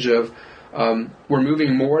this age of. We're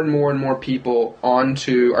moving more and more and more people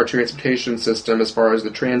onto our transportation system as far as the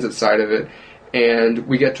transit side of it. And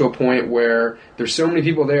we get to a point where there's so many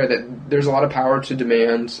people there that there's a lot of power to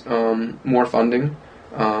demand more funding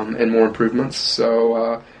and more improvements.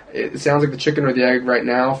 So it sounds like the chicken or the egg right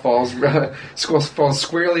now falls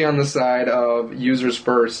squarely on the side of users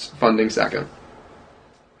first, funding second.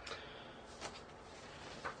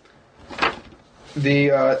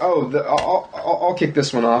 I'll kick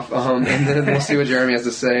this one off, and then we'll see what Jeremy has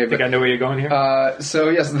to say. I think I know where you're going here.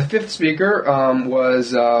 The fifth speaker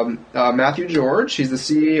was Matthew George. He's the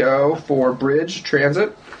CEO for Bridge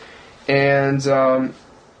Transit, and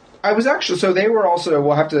I was actually. So they were also.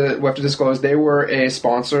 We'll have to disclose they were a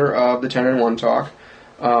sponsor of the 10 and 1 talk,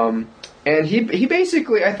 and he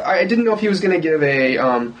basically. I didn't know if he was going to give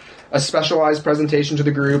a specialized presentation to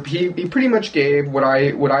the group. He pretty much gave what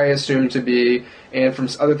I assumed to be, and from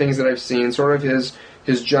other things that I've seen, sort of his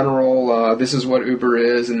general. This is what Uber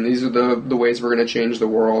is, and these are the ways we're going to change the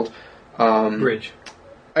world. Bridge.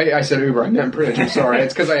 I said Uber. I meant Bridge. I'm sorry.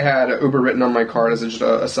 It's because I had Uber written on my card as just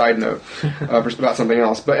a side note about something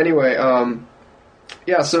else. But anyway,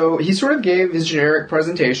 So he sort of gave his generic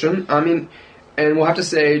presentation. I mean, and we'll have to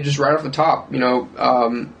say just right off the top,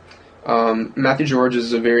 Matthew George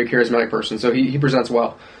is a very charismatic person, so he presents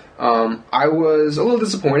well. I was a little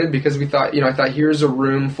disappointed because I thought here's a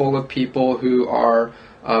room full of people who are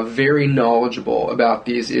very knowledgeable about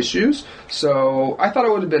these issues. So I thought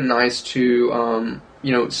it would have been nice to,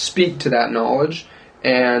 speak to that knowledge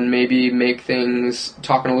and maybe make things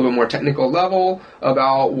talk on a little bit more technical level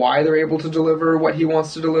about why they're able to deliver what he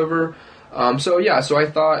wants to deliver. So I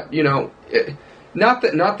thought, Not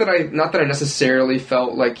that I necessarily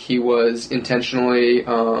felt like he was intentionally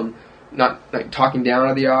not like talking down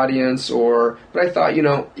to the audience, but I thought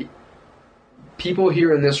people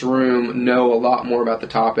here in this room know a lot more about the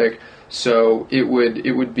topic, so it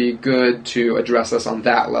would be good to address us on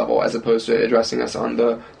that level as opposed to addressing us on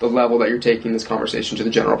the level that you're taking this conversation to the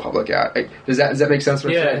general public at. Does that make sense?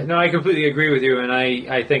 Yeah, no, I completely agree with you, and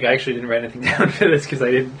I think I actually didn't write anything down for this because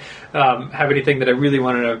I didn't have anything that I really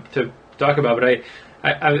wanted to talk about, but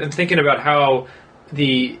I'm thinking about how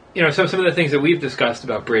some of the things that we've discussed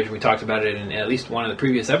about Bridge, we talked about it in at least one of the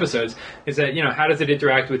previous episodes, is that, how does it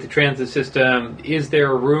interact with the transit system? Is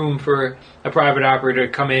there room for a private operator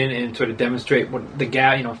to come in and sort of demonstrate what the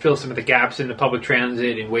gap, fill some of the gaps in the public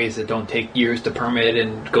transit in ways that don't take years to permit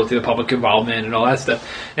and go through the public involvement and all that stuff?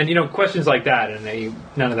 And, questions like that, and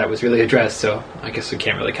none of that was really addressed, so I guess we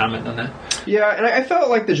can't really comment on that. Yeah, and I felt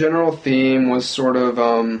like the general theme was sort of...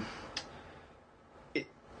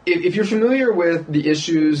 If you're familiar with the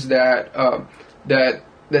issues that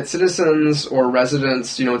citizens or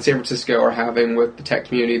residents, in San Francisco are having with the tech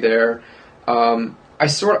community there,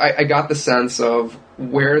 I got the sense of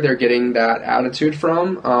where they're getting that attitude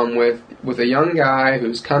from, with a young guy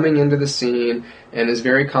who's coming into the scene and is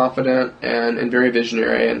very confident and very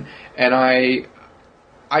visionary, and I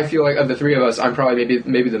feel like of the three of us, I'm probably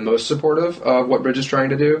maybe the most supportive of what Bridge is trying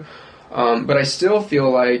to do, but I still feel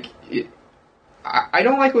like I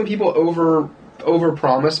don't like when people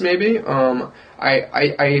overpromise maybe.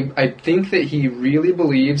 I think that he really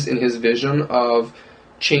believes in his vision of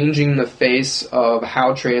changing the face of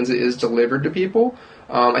how transit is delivered to people.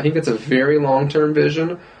 I think that's a very long-term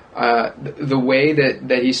vision. The way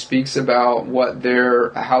that he speaks about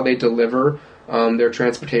how they deliver their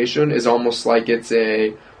transportation is almost like it's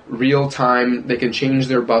a real time. They can change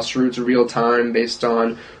their bus routes real time based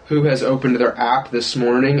on who has opened their app this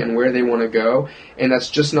morning and where they want to go. And that's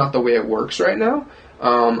just not the way it works right now.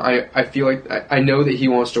 I feel like I know that he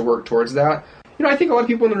wants to work towards that. I think a lot of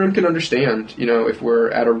people in the room can understand, if we're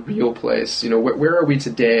at a real place, where are we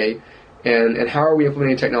today, and how are we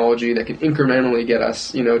implementing technology that can incrementally get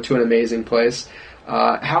us, to an amazing place?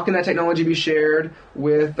 How can that technology be shared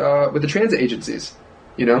with the transit agencies?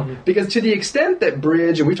 Because to the extent that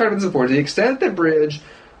Bridge, and we've talked about this before, to the extent that Bridge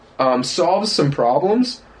solves some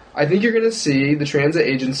problems, I think you're going to see the transit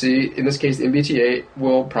agency, in this case the MBTA,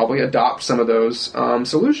 will probably adopt some of those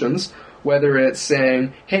solutions. Whether it's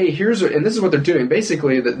saying, hey, and this is what they're doing.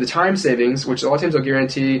 Basically, the time savings, which a lot of times they'll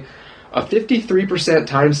guarantee a 53%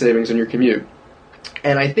 time savings on your commute.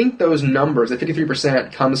 And I think those numbers, that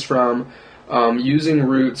 53%, comes from using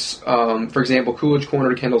routes, for example, Coolidge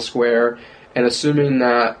Corner to Kendall Square, and assuming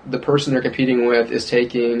that the person they're competing with is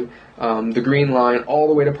taking the green line all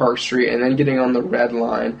the way to Park Street and then getting on the red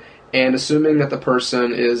line, and assuming that the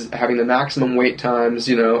person is having the maximum wait times,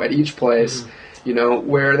 at each place.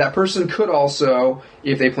 Where that person could also,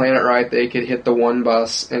 if they plan it right, they could hit the one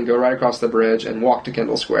bus and go right across the bridge and walk to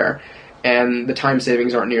Kendall Square, and the time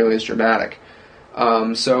savings aren't nearly as dramatic.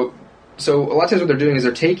 So a lot of times what they're doing is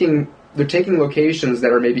they're taking locations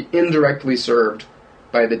that are maybe indirectly served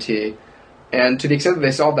by the T, and to the extent that they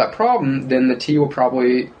solve that problem, then the T will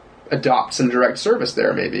probably adopt some direct service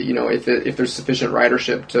there. Maybe if there's sufficient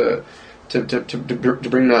ridership to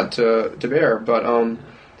bring that to bear, but.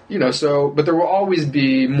 But there will always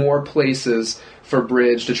be more places for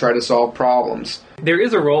Bridge to try to solve problems. There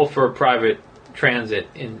is a role for private transit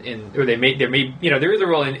there is a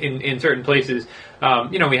role in certain places.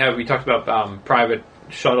 We talked about private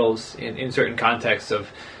shuttles in certain contexts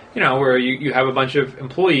of, where you have a bunch of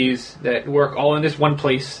employees that work all in this one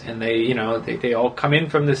place, and they all come in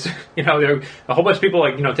from this, there are a whole bunch of people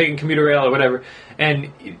taking commuter rail or whatever,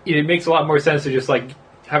 and it makes a lot more sense to just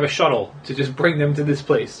have a shuttle to just bring them to this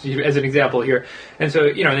place, as an example here. And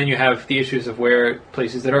so, then you have the issues of where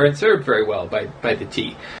places that aren't served very well by the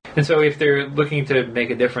T. And so if they're looking to make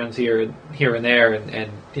a difference here and there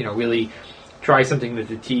and really try something that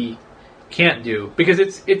the T can't do, because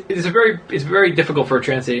it's very difficult for a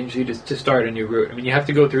transit agency to start a new route. I mean, you have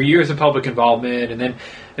to go through years of public involvement, and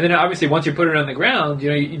then obviously once you put it on the ground,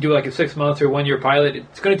 you do like a 6 month or 1 year pilot.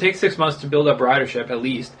 It's going to take 6 months to build up ridership at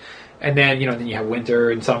least. And then, then you have winter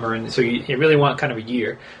and summer, and so you really want kind of a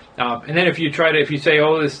year. And then if you say,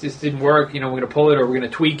 oh, this didn't work, we're going to pull it or we're going to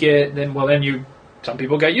tweak it, then some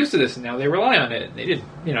people got used to this and now they rely on it. They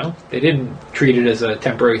didn't treat it as a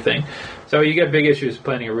temporary thing. So you get big issues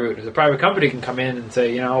planning a route. As a private company can come in and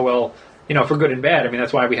say, for good and bad. I mean,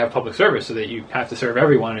 that's why we have public service, so that you have to serve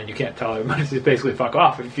everyone and you can't tell everybody to basically fuck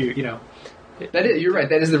off if That is, you're right.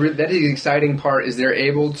 That is the exciting part. Is they're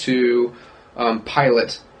able to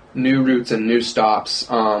pilot new routes and new stops.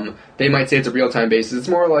 They might say it's a real-time basis. It's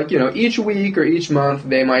more like, each week or each month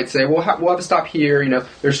they might say, we'll have a stop here.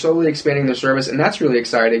 They're slowly expanding their service, and that's really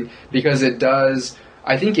exciting because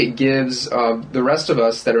I think it gives the rest of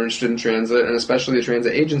us that are interested in transit, and especially the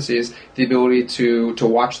transit agencies, the ability to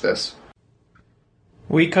watch this.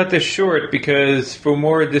 We cut this short because for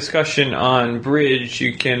more discussion on Bridge,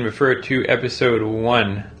 you can refer to episode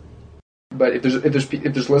 1. But if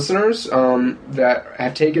there's listeners that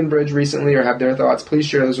have taken Bridge recently or have their thoughts, please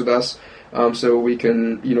share those with us so we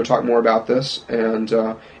can talk more about this. And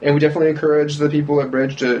we definitely encourage the people at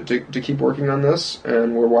Bridge to keep working on this,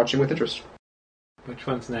 and we're watching with interest. Which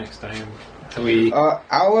one's next?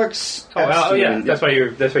 Alex. Oh yeah, that's why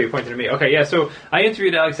you're pointing to me. Okay, yeah. So I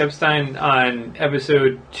interviewed Alex Epstein on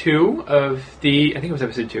episode 2 of this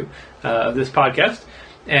podcast.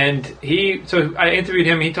 And I interviewed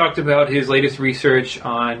him. He talked about his latest research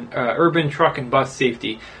on urban truck and bus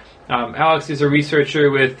safety. Alex is a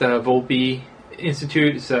researcher with Volpe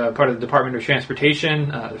Institute. It's part of the Department of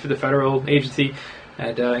Transportation for the federal agency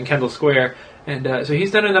in Kendall Square. And so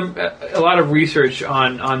he's done a lot of research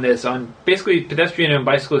on this, on basically pedestrian and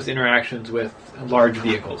bicyclist interactions with large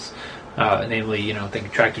vehicles, namely,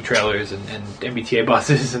 think tractor trailers and MBTA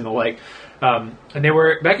buses and the like. And they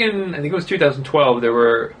were, back in, I think it was 2012, there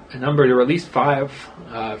were at least 5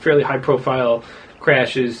 fairly high-profile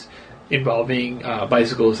crashes involving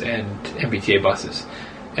bicycles and MBTA buses.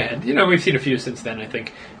 And, we've seen a few since then, I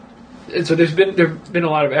think. so there've been a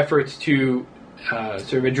lot of efforts to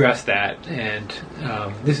sort of address that, and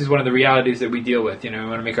this is one of the realities that we deal with. We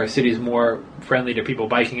want to make our cities more friendly to people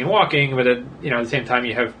biking and walking, but at the same time,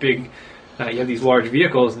 you have these large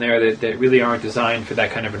vehicles in there that really aren't designed for that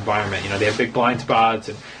kind of environment. They have big blind spots,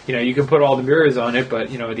 and you can put all the mirrors on it,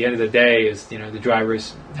 but at the end of the day, is the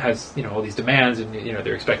drivers has all these demands, and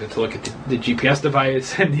they're expected to look at the GPS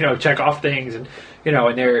device and check off things, and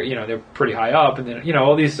and they're pretty high up, and then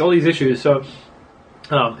all these issues. So.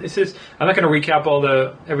 I'm not going to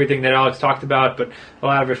recap everything that Alex talked about, but a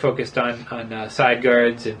lot of it focused on side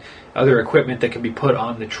guards and other equipment that can be put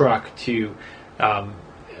on the truck to, on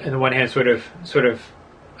the one hand,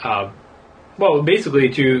 basically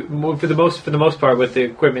to move for the most part with the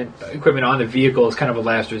equipment on the vehicle is kind of a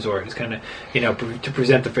last resort. It's kind of to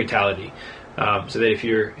present the fatality, so that if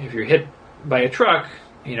you're hit by a truck.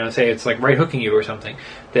 Say it's like right hooking you or something,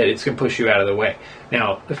 that it's going to push you out of the way.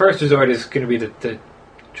 Now, the first resort is going to be the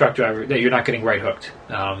truck driver, that you're not getting right hooked.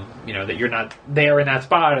 That you're not there in that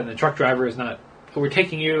spot, and the truck driver is not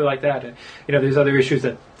overtaking you like that. And, there's other issues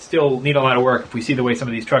that still need a lot of work. If we see the way some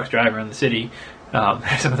of these trucks drive around the city,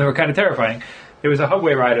 some of them are kind of terrifying. There was a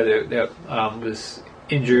Hubway rider that was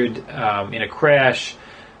injured in a crash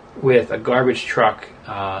with a garbage truck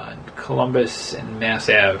in Columbus and Mass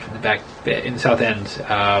Ave in the South End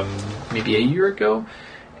maybe a year ago,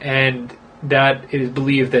 and that it is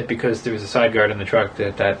believed that because there was a side guard in the truck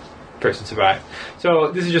that person survived.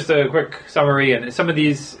 So this is just a quick summary, and some of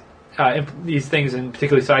these things, and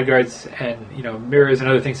particularly side guards and mirrors and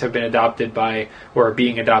other things, have been adopted by or are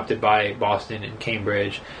being adopted by Boston and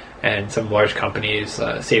Cambridge and some large companies.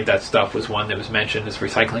 Save That Stuff was one that was mentioned, this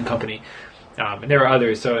recycling company. And there are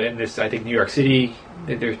others. So in this, I think New York City,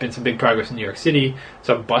 there's been some big progress in New York City.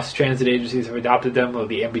 Some bus transit agencies have adopted them, though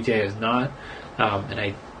the MBTA has not. And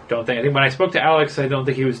I think when I spoke to Alex, I don't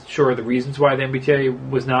think he was sure of the reasons why the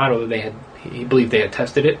MBTA was not, although he believed they had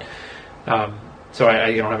tested it. So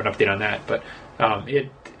I don't have an update on that. But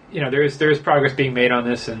there is progress being made on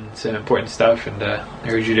this, and it's important stuff. And I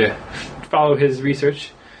urge you to follow his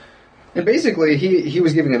research. And basically, he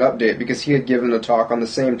was giving an update because he had given a talk on the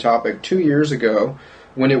same topic 2 years ago,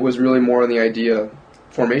 when it was really more on the idea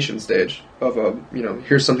formation stage of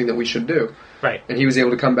here's something that we should do. Right. And he was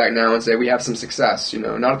able to come back now and say we have some success.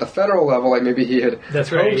 Not at the federal level, like maybe he had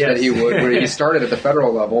hoped that he would when he started at the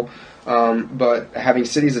federal level, but having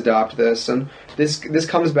cities adopt this, and this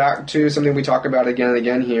comes back to something we talk about again and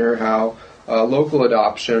again here, how local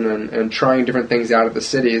adoption and trying different things out at the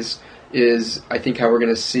cities is, I think, how we're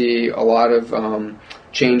going to see a lot of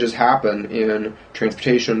changes happen in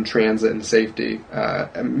transportation, transit, and safety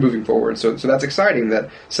moving forward. So that's exciting that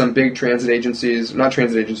some big transit agencies, not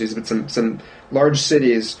transit agencies, but some large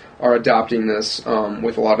cities are adopting this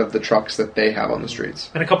with a lot of the trucks that they have on the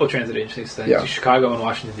streets. And a couple of transit agencies. Chicago and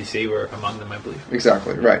Washington, D.C. were among them, I believe.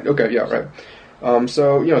 Exactly. Right. Okay. Yeah. Right.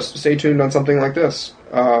 So stay tuned on something like this.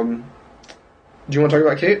 Do you want to talk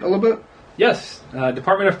about Kate a little bit? Yes,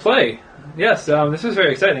 Department of Play. Yes, this was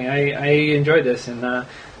very exciting. I enjoyed this, and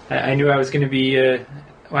I knew I was going to be.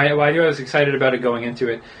 I knew I was excited about it going into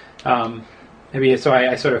it. Maybe so.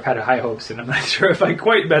 I sort of had high hopes, and I'm not sure if I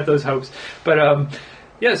quite met those hopes. But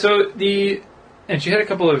yeah. So and she had a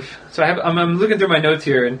couple of. So I'm looking through my notes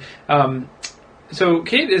here, and so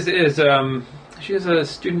Kate is she is a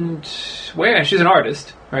student. Where she's an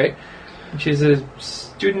artist, right? She's a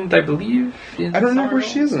student, I believe. I don't know where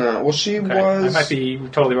she is now. Well, she was. I might be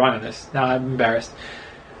totally wrong on this. Now I'm embarrassed.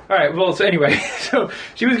 All right. Well, so anyway, so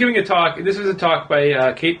she was giving a talk. This was a talk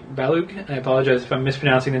by Kate Balug. I apologize if I'm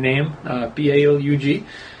mispronouncing the name. Balug.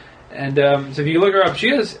 And so if you look her up, she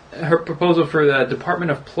has her proposal for the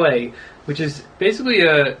Department of Play, which is basically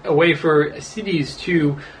a way for cities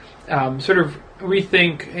to sort of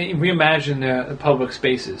rethink, reimagine the public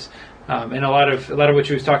spaces. And a lot of what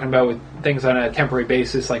she was talking about with things on a temporary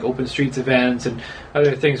basis, like open streets events and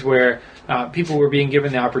other things where people were being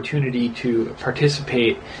given the opportunity to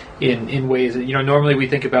participate in ways that, normally we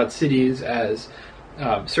think about cities as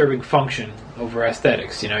serving function over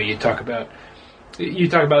aesthetics. You talk about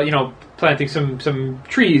planting some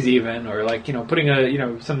trees even, or like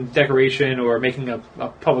putting some decoration, or making a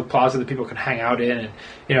public plaza that people can hang out in.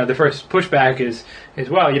 And the first pushback is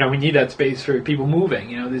well, we need that space for people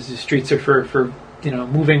moving. These streets are for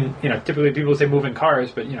moving. Typically people say moving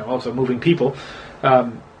cars, but also moving people.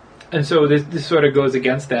 And so this sort of goes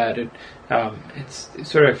against that. It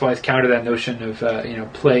sort of flies counter that notion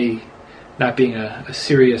of play not being a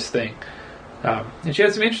serious thing. And she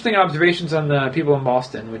had some interesting observations on the people in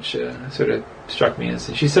Boston, which sort of struck me.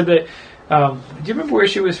 She said that. Do you remember where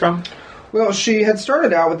she was from? Well, she had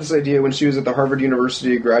started out with this idea when she was at the Harvard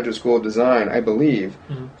University Graduate School of Design, I believe.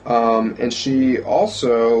 Mm-hmm. And she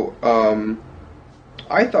also,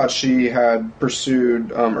 I thought she had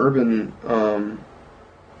pursued urban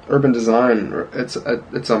design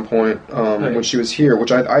at some point when she was here,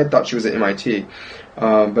 which I thought she was at MIT,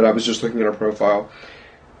 but I was just looking at her profile.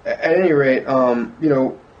 At any rate,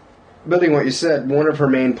 building what you said, one of her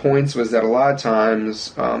main points was that a lot of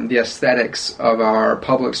times the aesthetics of our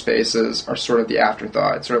public spaces are sort of the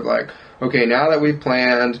afterthought. It's sort of like, okay, now that we've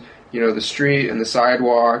planned, the street and the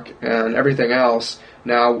sidewalk and everything else,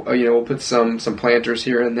 now we'll put some planters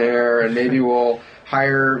here and there, and maybe we'll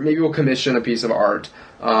commission a piece of art.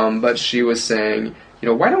 But she was saying,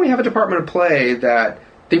 why don't we have a department of play that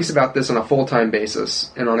thinks about this on a full-time basis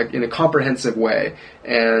and in a comprehensive way,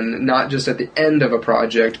 and not just at the end of a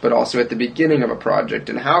project, but also at the beginning of a project.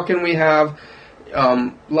 And how can we have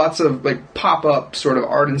lots of pop-up sort of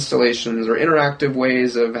art installations or interactive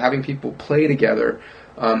ways of having people play together,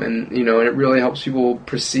 and it really helps people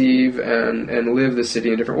perceive and live the city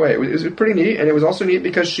in a different way. It was pretty neat, and it was also neat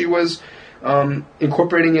because she was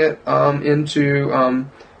incorporating it into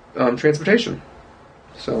transportation.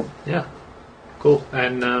 So yeah. Cool.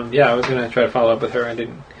 And I was going to try to follow up with her. I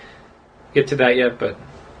didn't get to that yet, but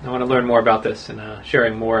I want to learn more about this and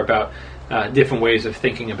sharing more about different ways of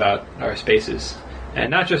thinking about our spaces. And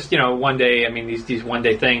not just, one day, these one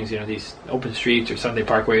day things, these open streets or Sunday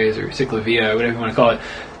parkways or ciclovia, whatever you want to call it.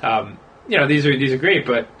 These are great,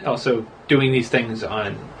 but also doing these things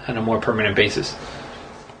on a more permanent basis.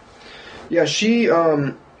 Yeah, she,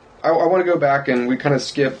 I want to go back, and we kind of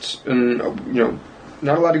skipped, and,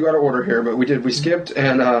 not allowed to go out of order here, but we skipped,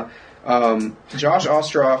 and Josh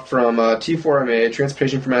Ostroff from T4MA,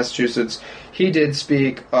 Transportation for Massachusetts, he did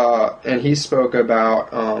speak, and he spoke about,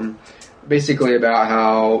 basically about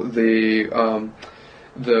how the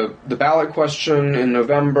ballot question in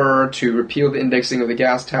November to repeal the indexing of the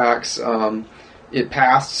gas tax, it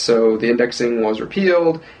passed, so the indexing was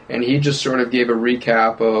repealed, and he just sort of gave a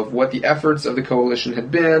recap of what the efforts of the coalition had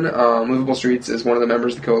been. Movable Streets is one of the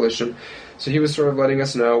members of the coalition, so he was sort of letting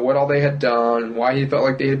us know what all they had done, and why he felt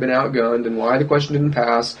like they had been outgunned, and why the question didn't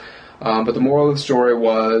pass. But the moral of the story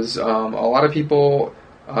was a lot of people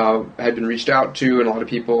had been reached out to, and a lot of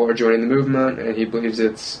people are joining the movement, and he believes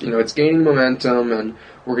it's gaining momentum, and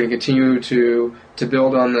we're going to continue to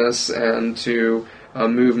build on this and to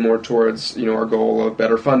move more towards our goal of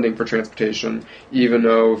better funding for transportation, even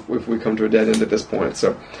though if we come to a dead end at this point.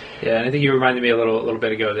 So, yeah, and I think you reminded me a little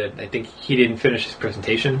bit ago that I think he didn't finish his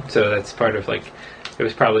presentation, so that's part of there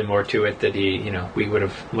was probably more to it that we would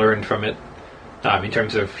have learned from it in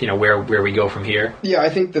terms of where we go from here. Yeah, I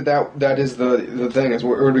think that is the thing, is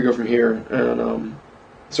where do we go from here, and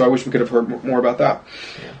so I wish we could have heard more about that.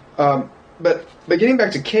 Yeah. But getting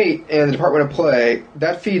back to Kate and the Department of Play,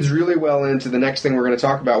 that feeds really well into the next thing we're going to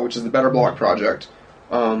talk about, which is the Better Block Project.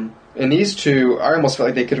 And these two, I almost felt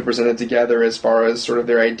like they could have presented together as far as sort of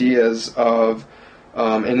their ideas of,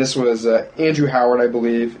 and this was Andrew Howard, I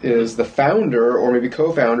believe, is the founder or maybe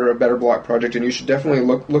co-founder of Better Block Project, and you should definitely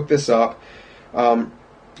look this up.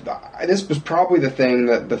 This was probably the thing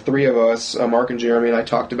that the three of us, Mark and Jeremy and I,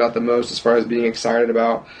 talked about the most as far as being excited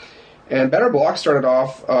about. And Better Block started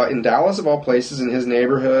off in Dallas, of all places, in his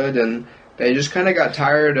neighborhood, and they just kind of got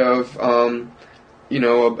tired of, a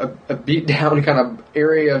beat-down kind of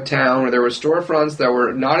area of town where there were storefronts that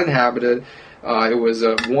were not inhabited. It was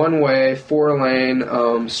a one-way,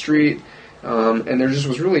 four-lane street, and there just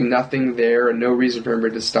was really nothing there and no reason for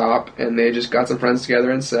everybody to stop. And they just got some friends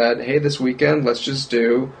together and said, hey, this weekend, let's just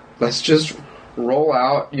roll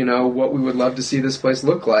out, what we would love to see this place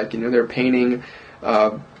look like. They're painting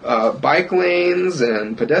bike lanes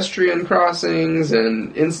and pedestrian crossings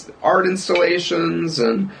and art installations,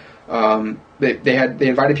 and they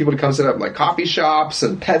invited people to come set up coffee shops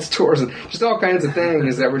and pet stores and just all kinds of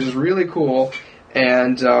things that were just really cool.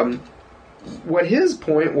 And what his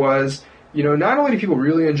point was, not only do people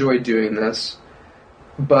really enjoy doing this,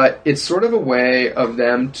 but it's sort of a way of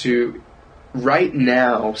them to right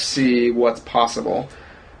now see what's possible.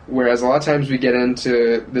 Whereas a lot of times we get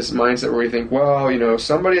into this mindset where we think, well,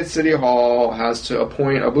 somebody at City Hall has to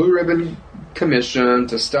appoint a blue ribbon commission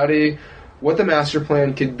to study what the master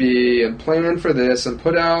plan could be and plan for this and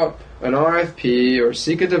put out an RFP or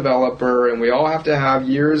seek a developer, and we all have to have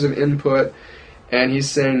years of input. And he's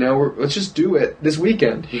saying, no, let's just do it this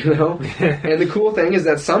weekend, And the cool thing is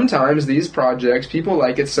that sometimes these projects, people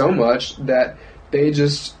like it so much that they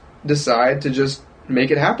just decide to just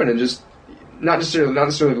make it happen and just not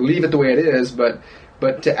necessarily leave it the way it is, but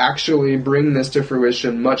to actually bring this to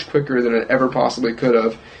fruition much quicker than it ever possibly could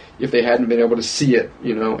have, if they hadn't been able to see it,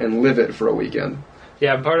 and live it for a weekend.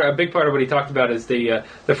 Yeah, a big part of what he talked about is the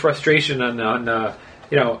frustration on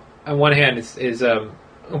one hand is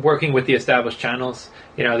working with the established channels.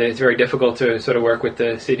 It's very difficult to sort of work with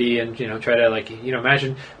the city and try to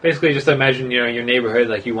imagine your neighborhood,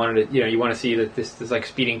 like you want to see that this is like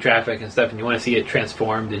speeding traffic and stuff, and you want to see it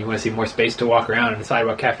transformed, and you want to see more space to walk around and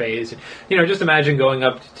sidewalk cafes. Just imagine going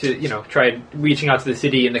up to try reaching out to the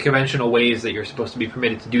city in the conventional ways that you're supposed to be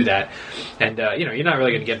permitted to do that, and you're not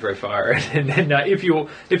really going to get very far. and if you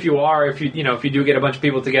do get a bunch of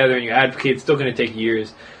people together and you advocate, it's still going to take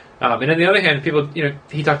years. And on the other hand, people,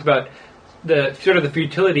 he talked about the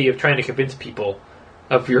futility of trying to convince people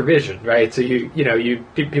of your vision, right? So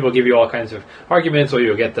people give you all kinds of arguments, or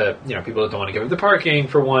you'll get the people that don't want to give up the parking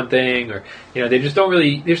for one thing, or they just don't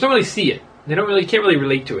really see it. They can't really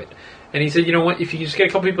relate to it. And he said, if you just get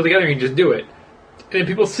a couple people together and you just do it, and then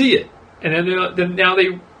people see it, and then now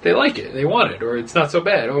they like it, they want it, or it's not so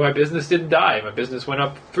bad. Oh, my business didn't die, my business went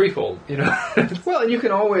up threefold. Well, and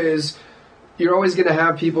you're always going to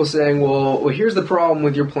have people saying, well, here's the problem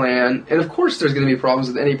with your plan. And of course there's going to be problems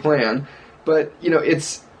with any plan. But,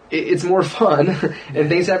 it's more fun and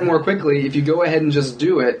things happen more quickly if you go ahead and just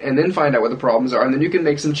do it and then find out what the problems are. And then you can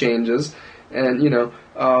make some changes. And,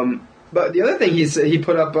 but the other thing he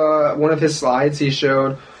put up one of his slides. He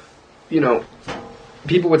showed,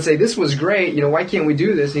 people would say, this was great. Why can't we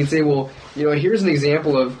do this? And he'd say, well, here's an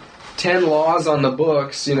example of 10 laws on the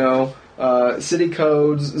books, city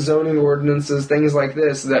codes, zoning ordinances, things like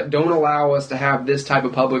this that don't allow us to have this type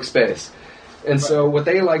of public space. And so what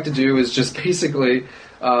they like to do is just basically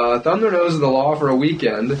thumb their nose at the law for a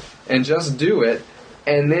weekend and just do it.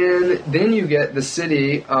 And then you get the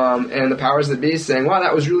city and the powers that be saying, wow,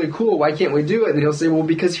 that was really cool. Why can't we do it? And he'll say, well,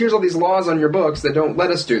 because here's all these laws on your books that don't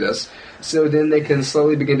let us do this. So then they can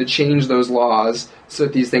slowly begin to change those laws so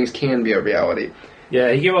that these things can be a reality.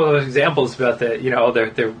 Yeah, he gave all those examples about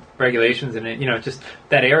their regulations and just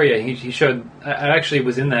that area. He showed. I actually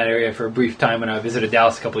was in that area for a brief time when I visited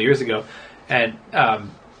Dallas a couple of years ago, and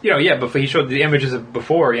but he showed the images of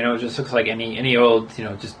before. It just looks like any old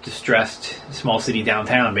just distressed small city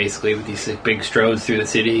downtown, basically, with these big stroads through the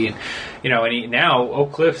city, and now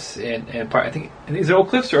Oak Cliffs and I think, is it Oak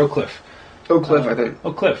Cliffs or Oak Cliff? Oak Cliff, I think.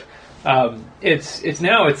 Oak Cliff.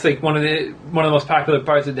 It's like one of the most popular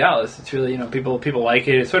parts of Dallas. It's really people like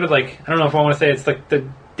it. It's sort of like, I don't know if I want to say it's like the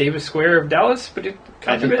Davis Square of Dallas, but it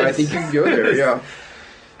kind of is. I think you can go there. Yeah.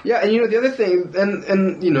 Yeah, and the other thing,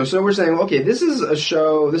 and so we're saying, okay, this is a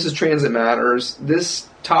show. This is Transit Matters. This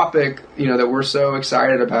topic, that we're so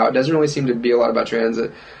excited about doesn't really seem to be a lot about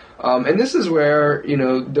transit. And this is where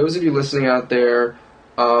those of you listening out there,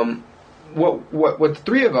 what the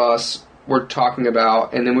three of us were talking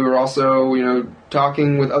about, and then we were also,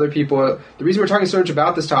 talking with other people. The reason we're talking so much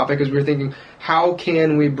about this topic is we were thinking, how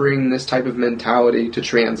can we bring this type of mentality to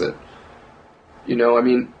transit?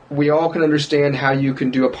 We all can understand how you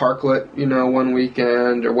can do a parklet, one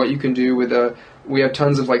weekend, or what you can do with we have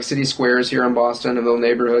tons of city squares here in Boston and little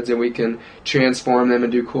neighborhoods, and we can transform them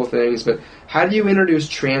and do cool things. But how do you introduce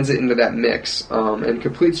transit into that mix? And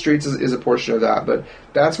Complete Streets is a portion of that. But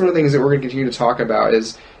that's one of the things that we're going to continue to talk about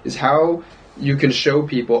is how you can show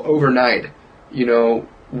people overnight,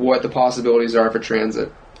 what the possibilities are for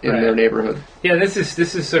transit in their neighborhood. Yeah, this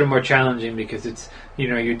is sort of more challenging because it's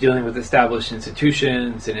you're dealing with established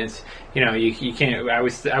institutions, and it's you can't. I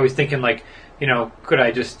was thinking could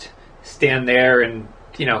I just stand there and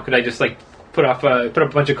could I just put up a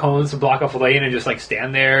bunch of cones to block off a lane and just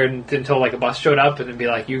stand there until a bus showed up and then be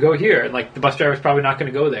like, you go here, and the bus driver's probably not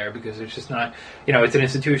going to go there because it's just not it's an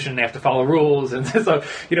institution, they have to follow rules, and so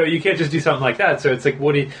you can't just do something like that. So it's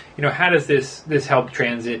what do you how does this help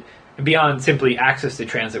transit beyond simply access to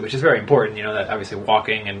transit, which is very important, that obviously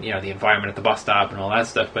walking and the environment at the bus stop and all that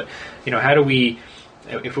stuff, but how do we,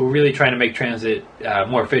 if we're really trying to make transit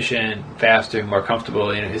more efficient, faster, more comfortable,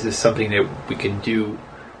 is this something that we can do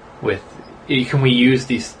with? Can we use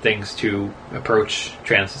these things to approach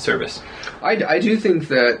transit service? I do think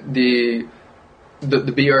that the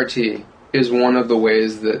BRT is one of the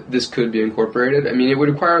ways that this could be incorporated. I mean, it would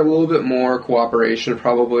require a little bit more cooperation,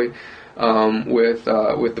 probably, with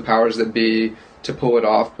the powers that be to pull it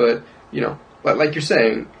off. But like you're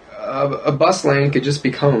saying, a bus lane could just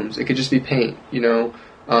be cones. It could just be paint.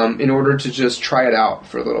 In order to just try it out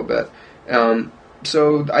for a little bit.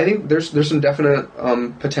 So I think there's some definite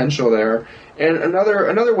potential there. And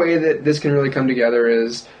another way that this can really come together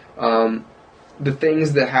is the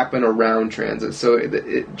things that happen around transit. So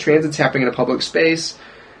transit's happening in a public space.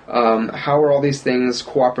 How are all these things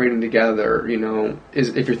cooperating together?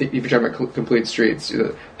 If you're talking about Complete Streets,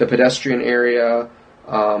 the pedestrian area,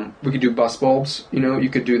 We could do bus bulbs. You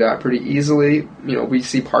could do that pretty easily. We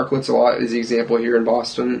see parklets a lot as the example here in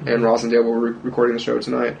Boston and Rosendale where we're recording the show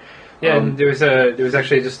tonight. Yeah, and there was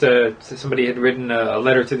actually just somebody had written a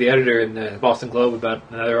letter to the editor in the Boston Globe about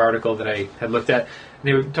another article that I had looked at. And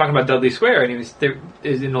they were talking about Dudley Square, and he was there,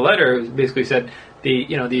 in the letter. It basically said the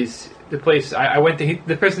place I went to.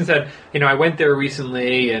 The person said, I went there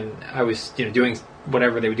recently, and I was doing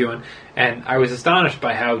whatever they were doing, and I was astonished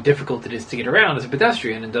by how difficult it is to get around as a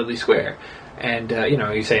pedestrian in Dudley Square. And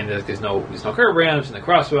you're saying that there's no curb ramps and the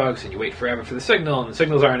crosswalks, and you wait forever for the signal, and the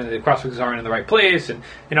crosswalks aren't in the right place, and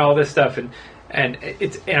all this stuff. And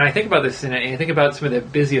I think about this, and I think about some of the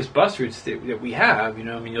busiest bus routes that we have. You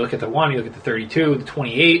look at the 1, you look at the 32, the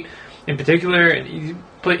 28, in particular, and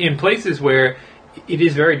in places where it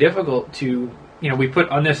is very difficult to, we put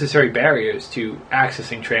unnecessary barriers to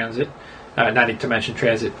accessing transit, not to mention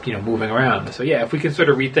transit, moving around. So yeah, if we can sort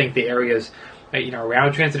of rethink the areas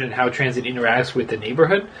around transit and how transit interacts with the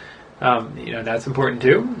neighborhood, that's important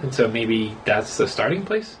too. And so maybe that's the starting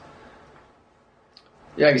place.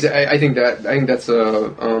 Yeah, I think that's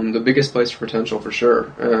the biggest place for potential for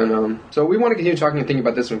sure. And so we want to continue talking and thinking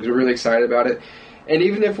about this one because we're really excited about it. And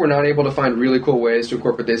even if we're not able to find really cool ways to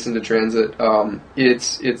incorporate this into transit,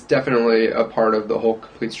 it's definitely a part of the whole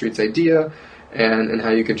Complete Streets idea. And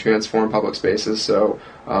how you can transform public spaces. So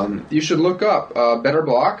you should look up Better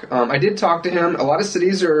Block. I did talk to him. A lot of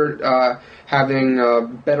cities are having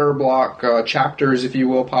Better Block chapters, if you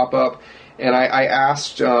will, pop up. And I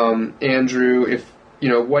asked Andrew if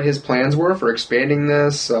what his plans were for expanding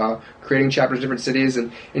this, creating chapters in different cities,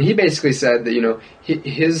 and he basically said that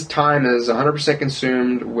his time is 100%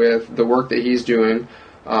 consumed with the work that he's doing.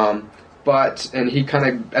 And he kind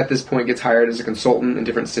of, at this point, gets hired as a consultant in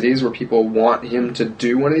different cities where people want him to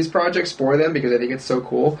do one of these projects for them because I think it's so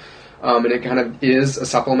cool. And it kind of is a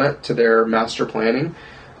supplement to their master planning.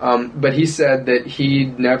 But he said that he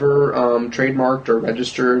never trademarked or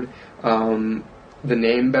registered the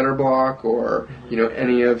name Better Block or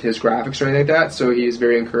any of his graphics or anything like that. So he's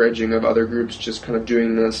very encouraging of other groups just kind of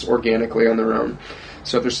doing this organically on their own.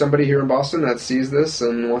 So if there's somebody here in Boston that sees this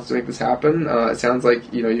and wants to make this happen, it sounds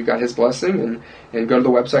like you've got his blessing, and go to the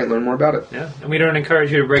website and learn more about it. Yeah, and we don't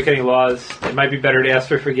encourage you to break any laws. It might be better to ask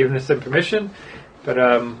for forgiveness and permission, but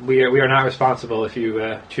we are not responsible if you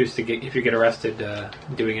if you get arrested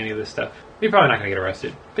doing any of this stuff. You're probably not going to get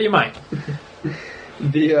arrested, but you might.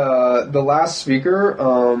 The last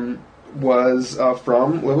speaker was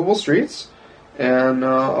from Livable Streets, and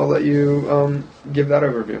I'll let you give that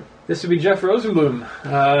overview. This would be Jeff Rosenblum.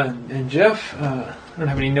 And Jeff, I don't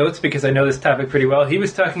have any notes because I know this topic pretty well. He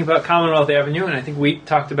was talking about Commonwealth Avenue, and I think we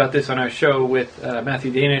talked about this on our show with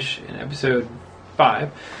Matthew Danish in episode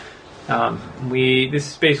 5.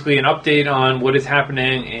 This is basically an update on what is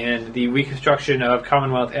happening in the reconstruction of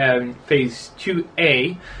Commonwealth Avenue Phase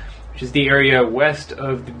 2A, which is the area west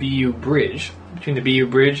of the BU Bridge, between the BU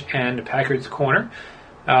Bridge and Packard's Corner.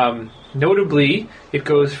 Notably, it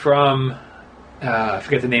goes from... I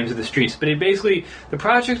forget the names of the streets, but the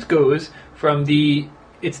project goes from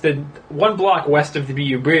it's the 1 block west of the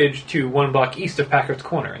BU Bridge to 1 block east of Packard's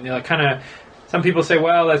Corner. And they're some people say,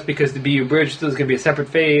 well, that's because the BU Bridge still is going to be a separate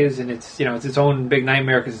phase, and it's its own big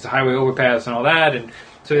nightmare because it's a highway overpass and all that. And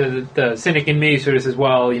so the cynic in me sort of says,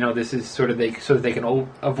 well, this is so that they can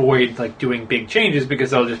avoid doing big changes because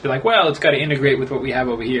they'll just be like, well, it's got to integrate with what we have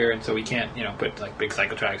over here, and so we can't put big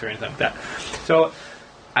cycle tracks or anything like that. So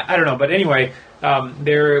I don't know, but anyway.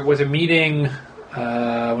 There was a meeting,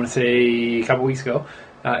 I want to say a couple weeks ago,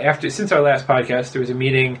 since our last podcast, there was a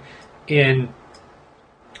meeting at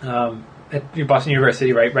Boston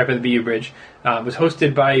University, right by the BU Bridge. It was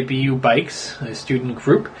hosted by BU Bikes, a student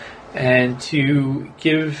group, and to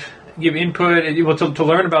give input, to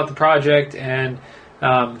learn about the project and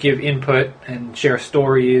give input and share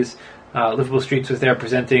stories. Livable Streets was there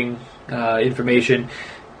presenting information.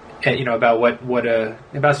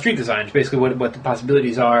 About street design, basically what the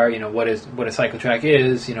possibilities are, what a cycle track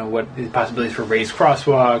is, what the possibilities for raised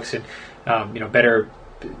crosswalks and better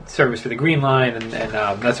service for the Green Line and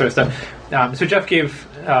that sort of stuff. So Jeff gave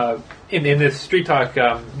in this street talk,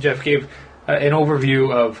 Jeff gave an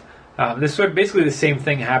overview of this. Sort of basically the same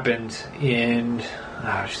thing happened in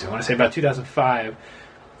I want to say about 2005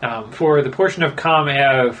 for the portion of Com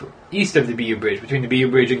Ave east of the BU Bridge, between the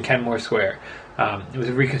BU Bridge and Kenmore Square. It was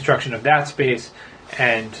a reconstruction of that space,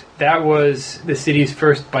 and that was the city's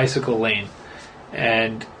first bicycle lane.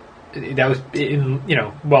 And that was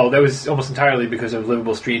that was almost entirely because of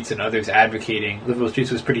Livable Streets and others advocating. Livable Streets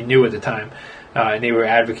was pretty new at the time, and they were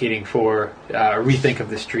advocating for a rethink of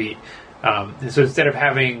the street. And so instead of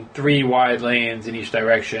having 3 wide lanes in each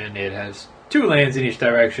direction, it has 2 lanes in each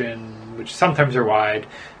direction, which sometimes are wide,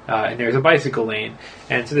 and there's a bicycle lane.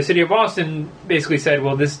 And so the city of Boston basically said,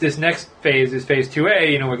 well, this next phase is phase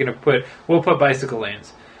 2A. We'll put bicycle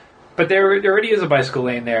lanes. But there already is a bicycle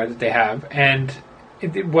lane there that they have, and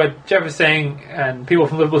what Jeff is saying, and people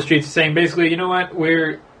from Livable Streets are saying, basically, you know what,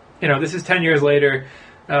 this is 10 years later.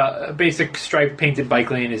 A basic striped painted bike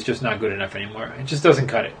lane is just not good enough anymore. It just doesn't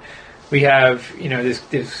cut it. We have,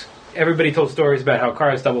 this everybody told stories about how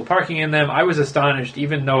cars double parking in them. I was astonished,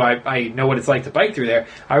 even though I know what it's like to bike through there,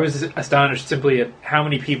 I was astonished simply at how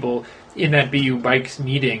many people in that BU Bikes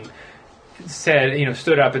meeting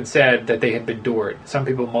stood up and said that they had been doored. Some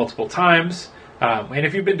people multiple times. And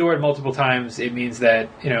if you've been doored multiple times, it means that,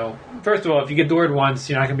 first of all, if you get doored once,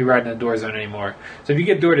 you're not going to be riding in the door zone anymore. So if you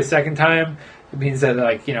get doored a second time, it means that,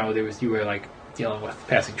 you were dealing with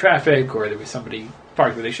passing traffic, or there was somebody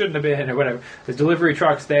parked where they shouldn't have been, or whatever. There's delivery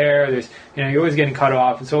trucks there. There's, you're always getting cut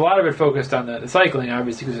off. And so a lot of it focused on the cycling,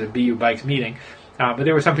 obviously, because of the BU Bikes meeting. But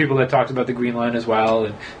there were some people that talked about the Green Line as well,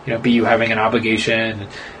 and, BU having an obligation,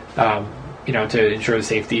 to ensure the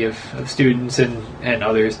safety of students and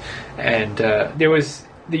others. And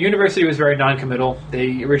the university was very non-committal.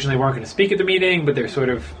 They originally weren't going to speak at the meeting, but they're sort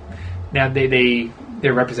of, now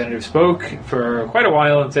their representative spoke for quite a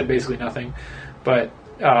while and said basically nothing. But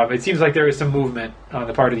it seems like there is some movement on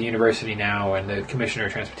the part of the university now, and the Commissioner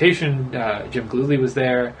of Transportation, Jim Glutley, was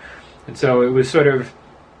there. And so it was sort of,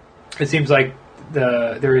 it seems like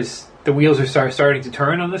the wheels are starting to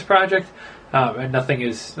turn on this project. And nothing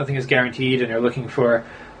is guaranteed, and they're looking for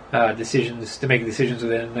decisions to make decisions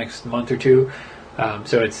within the next month or two.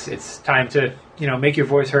 So it's time to make your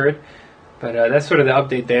voice heard. But that's sort of the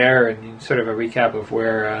update there, and sort of a recap of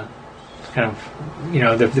where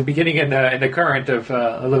the beginning and the current of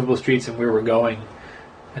Livable Streets and where we're going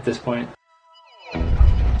at this point.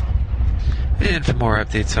 And for more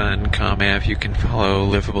updates on ComAv, you can follow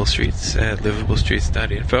Livable Streets at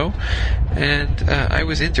livablestreets.info. And I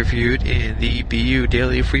was interviewed in the BU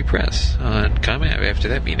Daily Free Press on ComAv after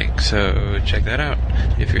that meeting, so check that out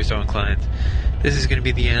if you're so inclined. This is going to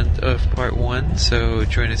be the end of part 1, so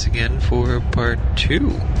join us again for part 2,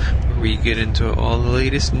 where we get into all the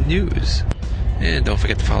latest news. And don't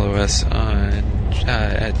forget to follow us on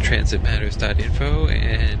at transitmatters.info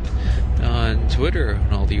and on Twitter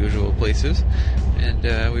and all the usual places.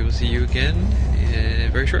 And we will see you again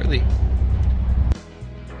very shortly.